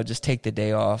it, just take the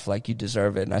day off, like you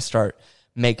deserve it. And I start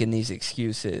making these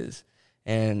excuses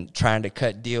and trying to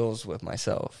cut deals with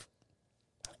myself.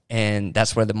 And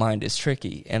that's where the mind is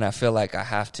tricky. And I feel like I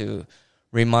have to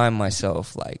remind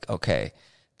myself, like, okay,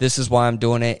 this is why I'm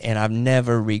doing it. And I've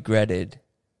never regretted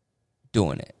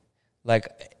doing it.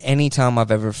 Like anytime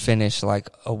I've ever finished like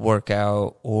a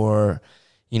workout, or,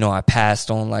 I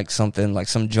passed on like something, like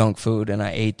some junk food, and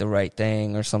I ate the right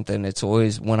thing or something, it's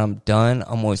always, when I'm done,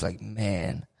 I'm always like,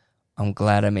 man, I'm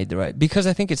glad I made the right. Because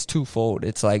I think it's twofold.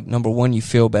 It's like, number one, you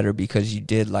feel better because you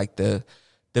did like the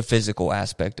physical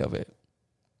aspect of it.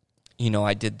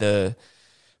 I did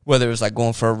whether it was like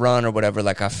going for a run or whatever,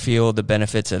 like I feel the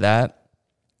benefits of that.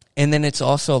 And then it's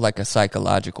also like a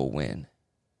psychological win.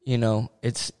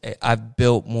 I've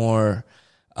built more,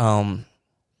 I've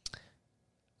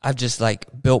just like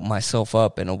built myself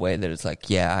up in a way that it's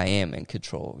like, yeah, I am in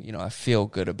control. I feel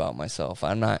good about myself.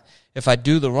 I'm not, if I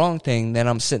do the wrong thing, then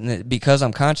I'm sitting there, because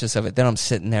I'm conscious of it, then I'm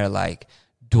sitting there like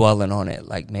dwelling on it,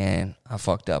 like, man, I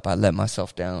fucked up, I let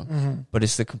myself down. Mm-hmm. But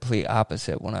it's the complete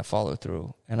opposite when I follow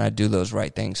through and I do those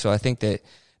right things. So I think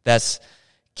that's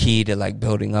key to like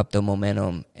building up the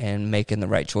momentum and making the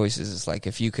right choices. It's like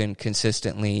if you can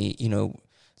consistently,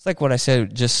 it's like what I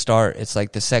said, just start. It's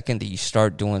like the second that you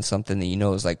start doing something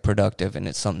that is like productive, and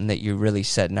it's something that you're really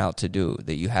setting out to do,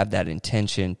 that you have that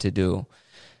intention to do,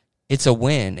 it's a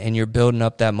win, and you're building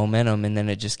up that momentum, and then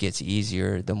it just gets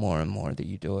easier the more and more that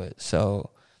you do it.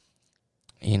 So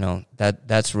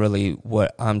that's really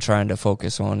what I'm trying to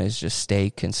focus on, is just stay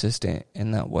consistent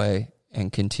in that way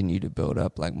and continue to build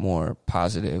up like more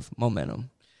positive momentum.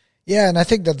 Yeah, and I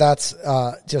think that's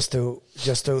just to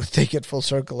take it full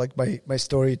circle, like my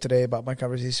story today about my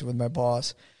conversation with my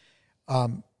boss.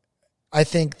 I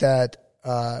think that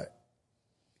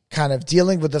kind of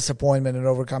dealing with disappointment and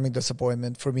overcoming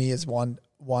disappointment for me is one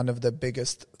of the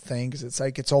biggest things. It's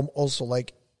like it's also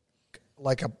like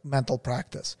a mental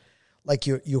practice. Like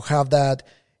you have that,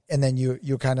 and then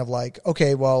you're kind of like,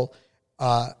 okay, well,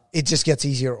 it just gets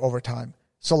easier over time.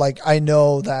 So like I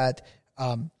know that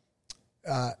I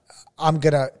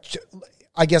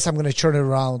guess I'm gonna turn it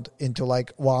around into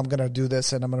like, well, I'm gonna do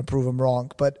this and I'm gonna prove him wrong.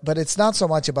 But it's not so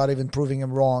much about even proving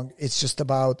him wrong. It's just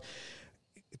about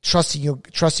trusting your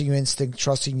instinct,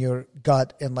 trusting your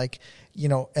gut, and like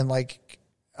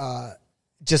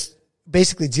just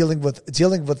basically dealing with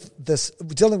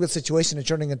situation and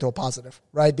turning into a positive,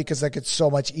 right? Because like it's so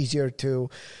much easier to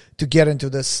get into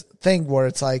this thing where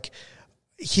it's like,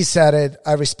 he said it,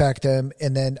 I respect him,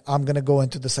 and then I'm gonna go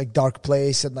into this like dark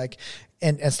place and like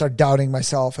and start doubting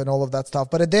myself and all of that stuff.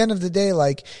 But at the end of the day,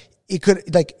 like it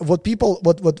could, like what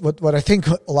I think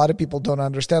a lot of people don't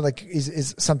understand, like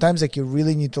is sometimes like you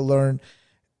really need to learn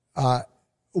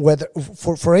whether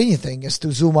for anything is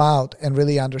to zoom out and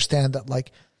really understand that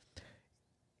like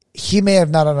he may have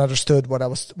not understood what I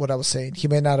was saying. He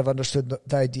may not have understood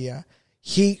the idea.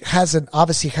 He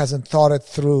obviously hasn't thought it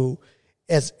through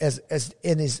as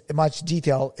in as much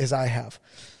detail as I have.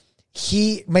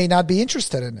 He may not be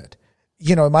interested in it.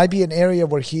 It might be an area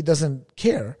where he doesn't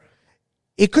care.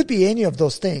 It could be any of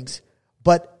those things,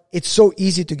 but it's so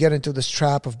easy to get into this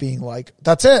trap of being like,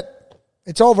 that's it.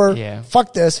 It's over. Yeah.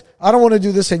 Fuck this. I don't want to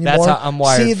do this anymore. That's how I'm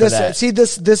wired see for this, that. See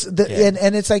this,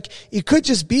 and it's like, it could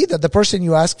just be that the person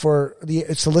you ask for the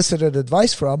solicited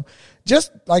advice from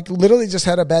just like literally just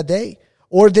had a bad day.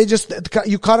 Or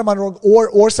you caught them on wrong,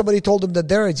 or somebody told them that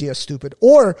their idea is stupid.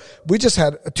 Or we just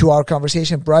had a 2-hour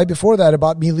conversation right before that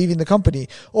about me leaving the company.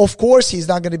 Of course, he's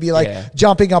not going to be like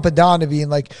jumping up and down and being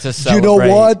like, you know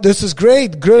what? This is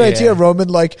great. Good idea, Roman.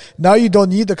 Like now you don't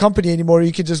need the company anymore.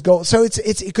 You can just go. So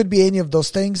it could be any of those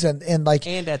things. And at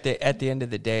the end of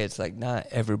the day, it's like not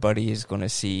everybody is going to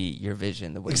see your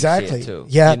vision the way exactly. you see it too.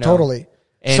 Yeah, totally.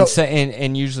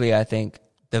 And usually I think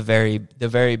the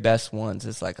very best ones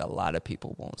is like a lot of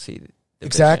people won't see the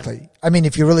exactly vision. I mean,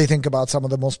 if you really think about some of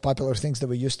the most popular things that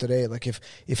we use today, like if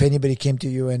anybody came to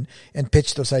you and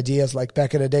pitched those ideas like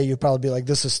back in the day, you'd probably be like,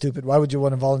 this is stupid. Why would you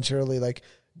want to voluntarily like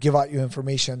give out your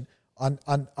information on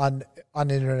the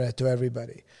internet to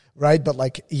everybody, right? But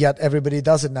like yet everybody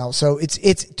does it now. So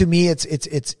it's to me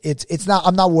it's not,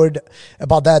 I'm not worried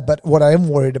about that, but what I am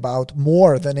worried about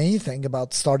more than anything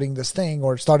about starting this thing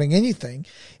or starting anything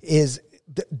is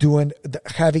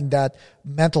having that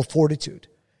mental fortitude.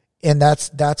 And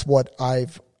that's what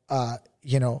I've, I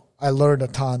learned a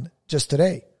ton just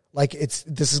today. Like this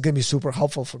is going to be super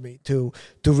helpful for me to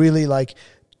really like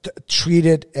treat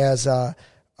it as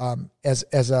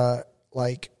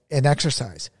like an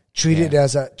exercise, treat it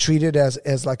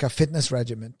as like a fitness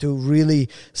regimen, to really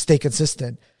stay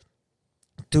consistent,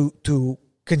 to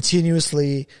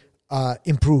continuously,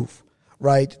 improve.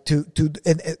 Right.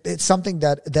 And it's something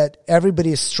that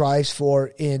everybody strives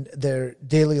for in their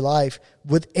daily life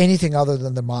with anything other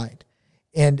than the mind.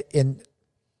 And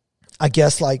I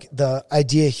guess like the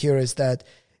idea here is that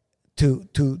to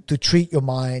treat your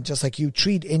mind just like you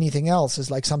treat anything else is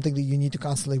like something that you need to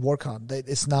constantly work on. That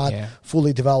it's not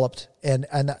fully developed. And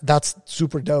that's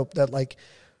super dope that like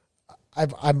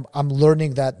I'm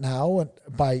learning that now, and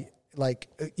by like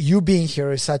you being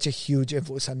here is such a huge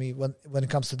influence on me when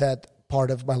it comes to that part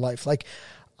of my life. Like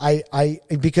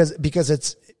because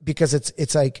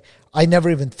it's like I never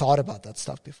even thought about that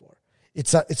stuff before.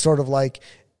 It's sort of like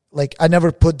I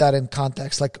never put that in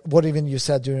context. Like what even you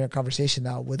said during our conversation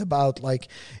now with about like,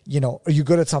 are you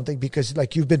good at something because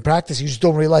like you've been practicing, you just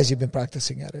don't realize you've been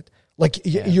practicing at it. Like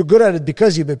you're good at it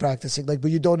because you've been practicing, like, but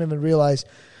you don't even realize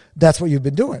that's what you've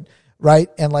been doing. Right.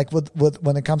 And like with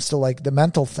when it comes to like the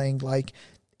mental thing, like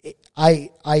I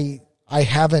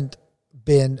haven't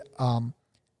been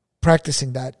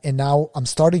practicing that, and now I'm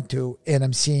starting to, and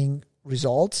I'm seeing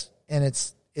results, and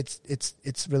it's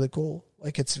really cool.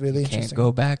 Like it's really interesting. Can't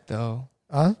go back though.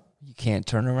 Huh? You can't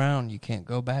turn around. You can't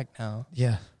go back now.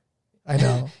 Yeah, I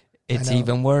know. It's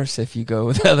even worse if you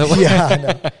go the other way.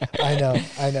 Yeah, I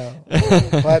know.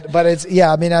 But it's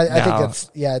I mean I think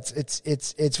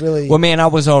it's really. Well, man, I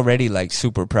was already like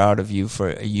super proud of you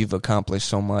for you've accomplished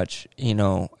so much.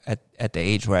 At the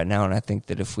age we're at now, and I think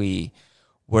that if we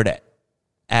were to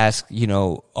ask,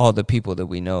 all the people that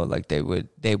we know, like they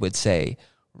would say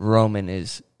Roman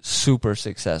is super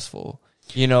successful,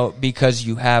 because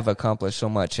you have accomplished so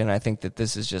much. And I think that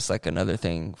this is just like another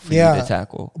thing for you to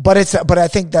tackle. But I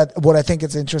think that what I think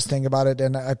is interesting about it,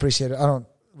 and I appreciate it. I don't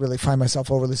really find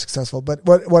myself overly successful, but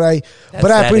I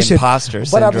appreciate imposter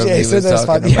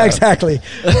syndrome. Yeah, exactly.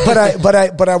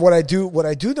 but what I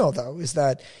do know though is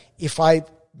that if I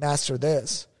master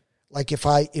this, like if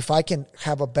I can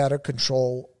have a better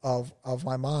control of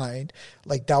my mind,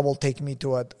 like that will take me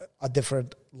to a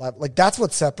different level. Like that's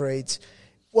what separates,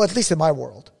 well, at least in my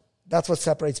world, that's what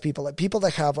separates people. Like people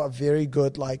that have a very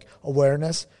good like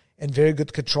awareness and very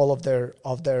good control of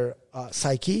their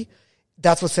psyche.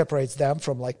 That's what separates them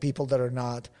from like people that are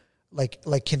not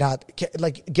cannot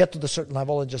get to the certain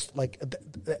level and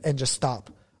just stop.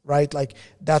 Right. Like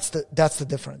that's the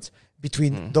difference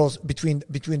between those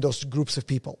groups of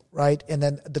people, right? And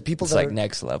then the people it's that like are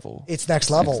next level. It's next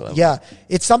level. Yeah.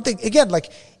 It's something again,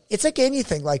 like it's like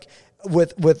anything, like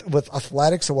with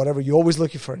athletics or whatever, you're always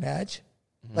looking for an edge.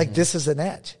 Like this is an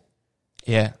edge.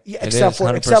 Yeah. Except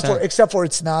for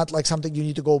it's not like something you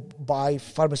need to go buy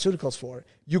pharmaceuticals for.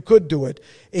 You could do it.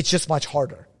 It's just much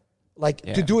harder. Like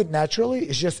to do it naturally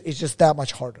is just that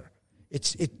much harder.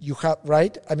 You have,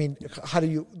 right? I mean, how do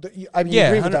you? I mean, you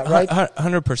agree with that, right?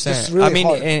 100%. Really I mean,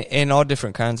 hard. in all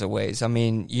different kinds of ways. I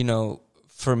mean,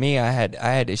 for me, I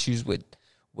had issues with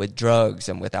with drugs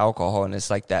and with alcohol. And it's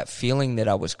like that feeling that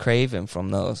I was craving from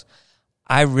those.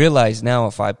 I realize now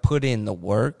if I put in the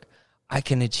work, I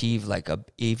can achieve like a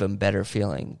even better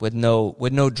feeling with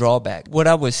no drawback. What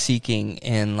I was seeking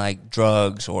in like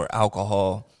drugs or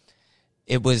alcohol,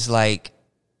 it was like,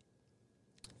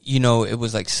 you know, it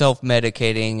was like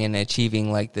self-medicating and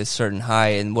achieving like this certain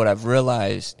high. And what I've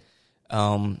realized,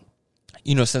 you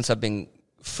know, since I've been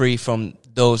free from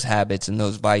those habits and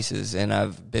those vices, and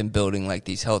I've been building like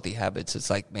these healthy habits, it's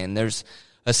like, man, there's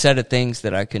a set of things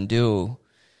that I can do.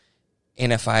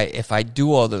 And if I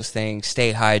do all those things,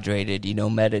 stay hydrated, you know,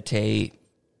 meditate,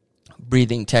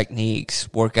 breathing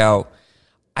techniques, work out,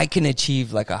 I can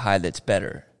achieve like a high that's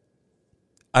better.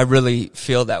 I really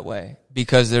feel that way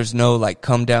because there's no like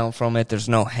come down from it. There's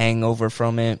no hangover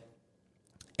from it.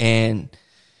 And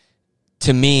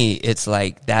to me, it's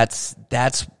like that's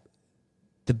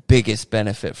the biggest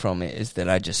benefit from it, is that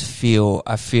I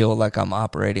feel like I'm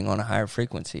operating on a higher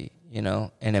frequency, you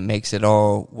know, and it makes it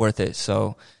all worth it.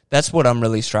 So that's what I'm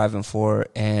really striving for.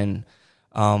 And,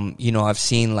 you know, I've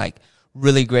seen like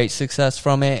really great success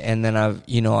from it. And then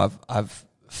I've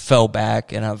fell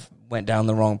back and I've went down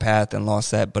the wrong path and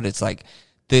lost that. But it's like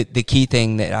the key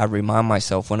thing that I remind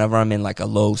myself whenever I'm in like a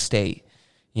low state,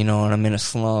 you know, and I'm in a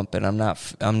slump and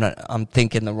I'm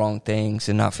thinking the wrong things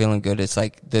and not feeling good. It's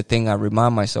like the thing I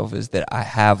remind myself is that I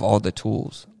have all the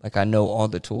tools. Like I know all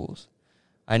the tools.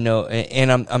 I know,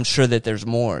 and I'm sure that there's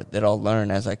more that I'll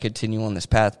learn as I continue on this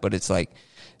path, but it's like,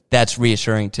 that's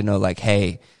reassuring to know, like,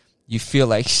 hey, you feel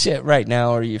like shit right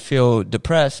now or you feel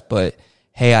depressed, but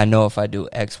hey, I know if I do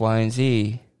X, Y, and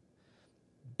Z,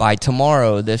 by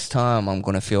tomorrow, this time, I'm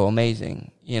going to feel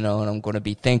amazing, you know, and I'm going to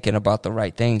be thinking about the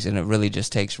right things, and it really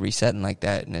just takes resetting like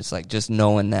that, and it's like just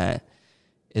knowing that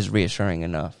is reassuring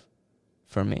enough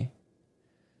for me,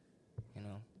 you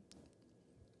know.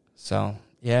 So,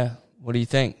 yeah. What do you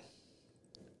think?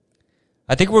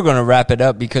 I think we're going to wrap it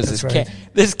up because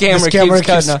this camera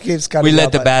keeps cutting. We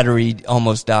let the battery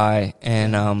almost die,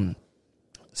 and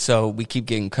so we keep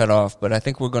getting cut off. But I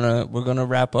think we're gonna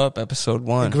wrap up episode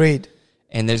 1. Agreed.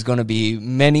 And there's going to be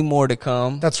many more to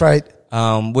come. That's right.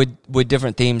 With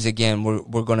different themes. Again,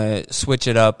 we're going to switch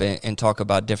it up and talk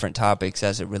about different topics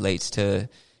as it relates to,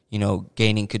 you know,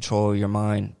 gaining control of your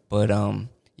mind. But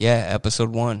yeah, episode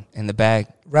 1 in the bag.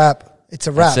 Wrap. It's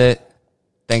a wrap. That's it.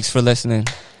 Thanks for listening.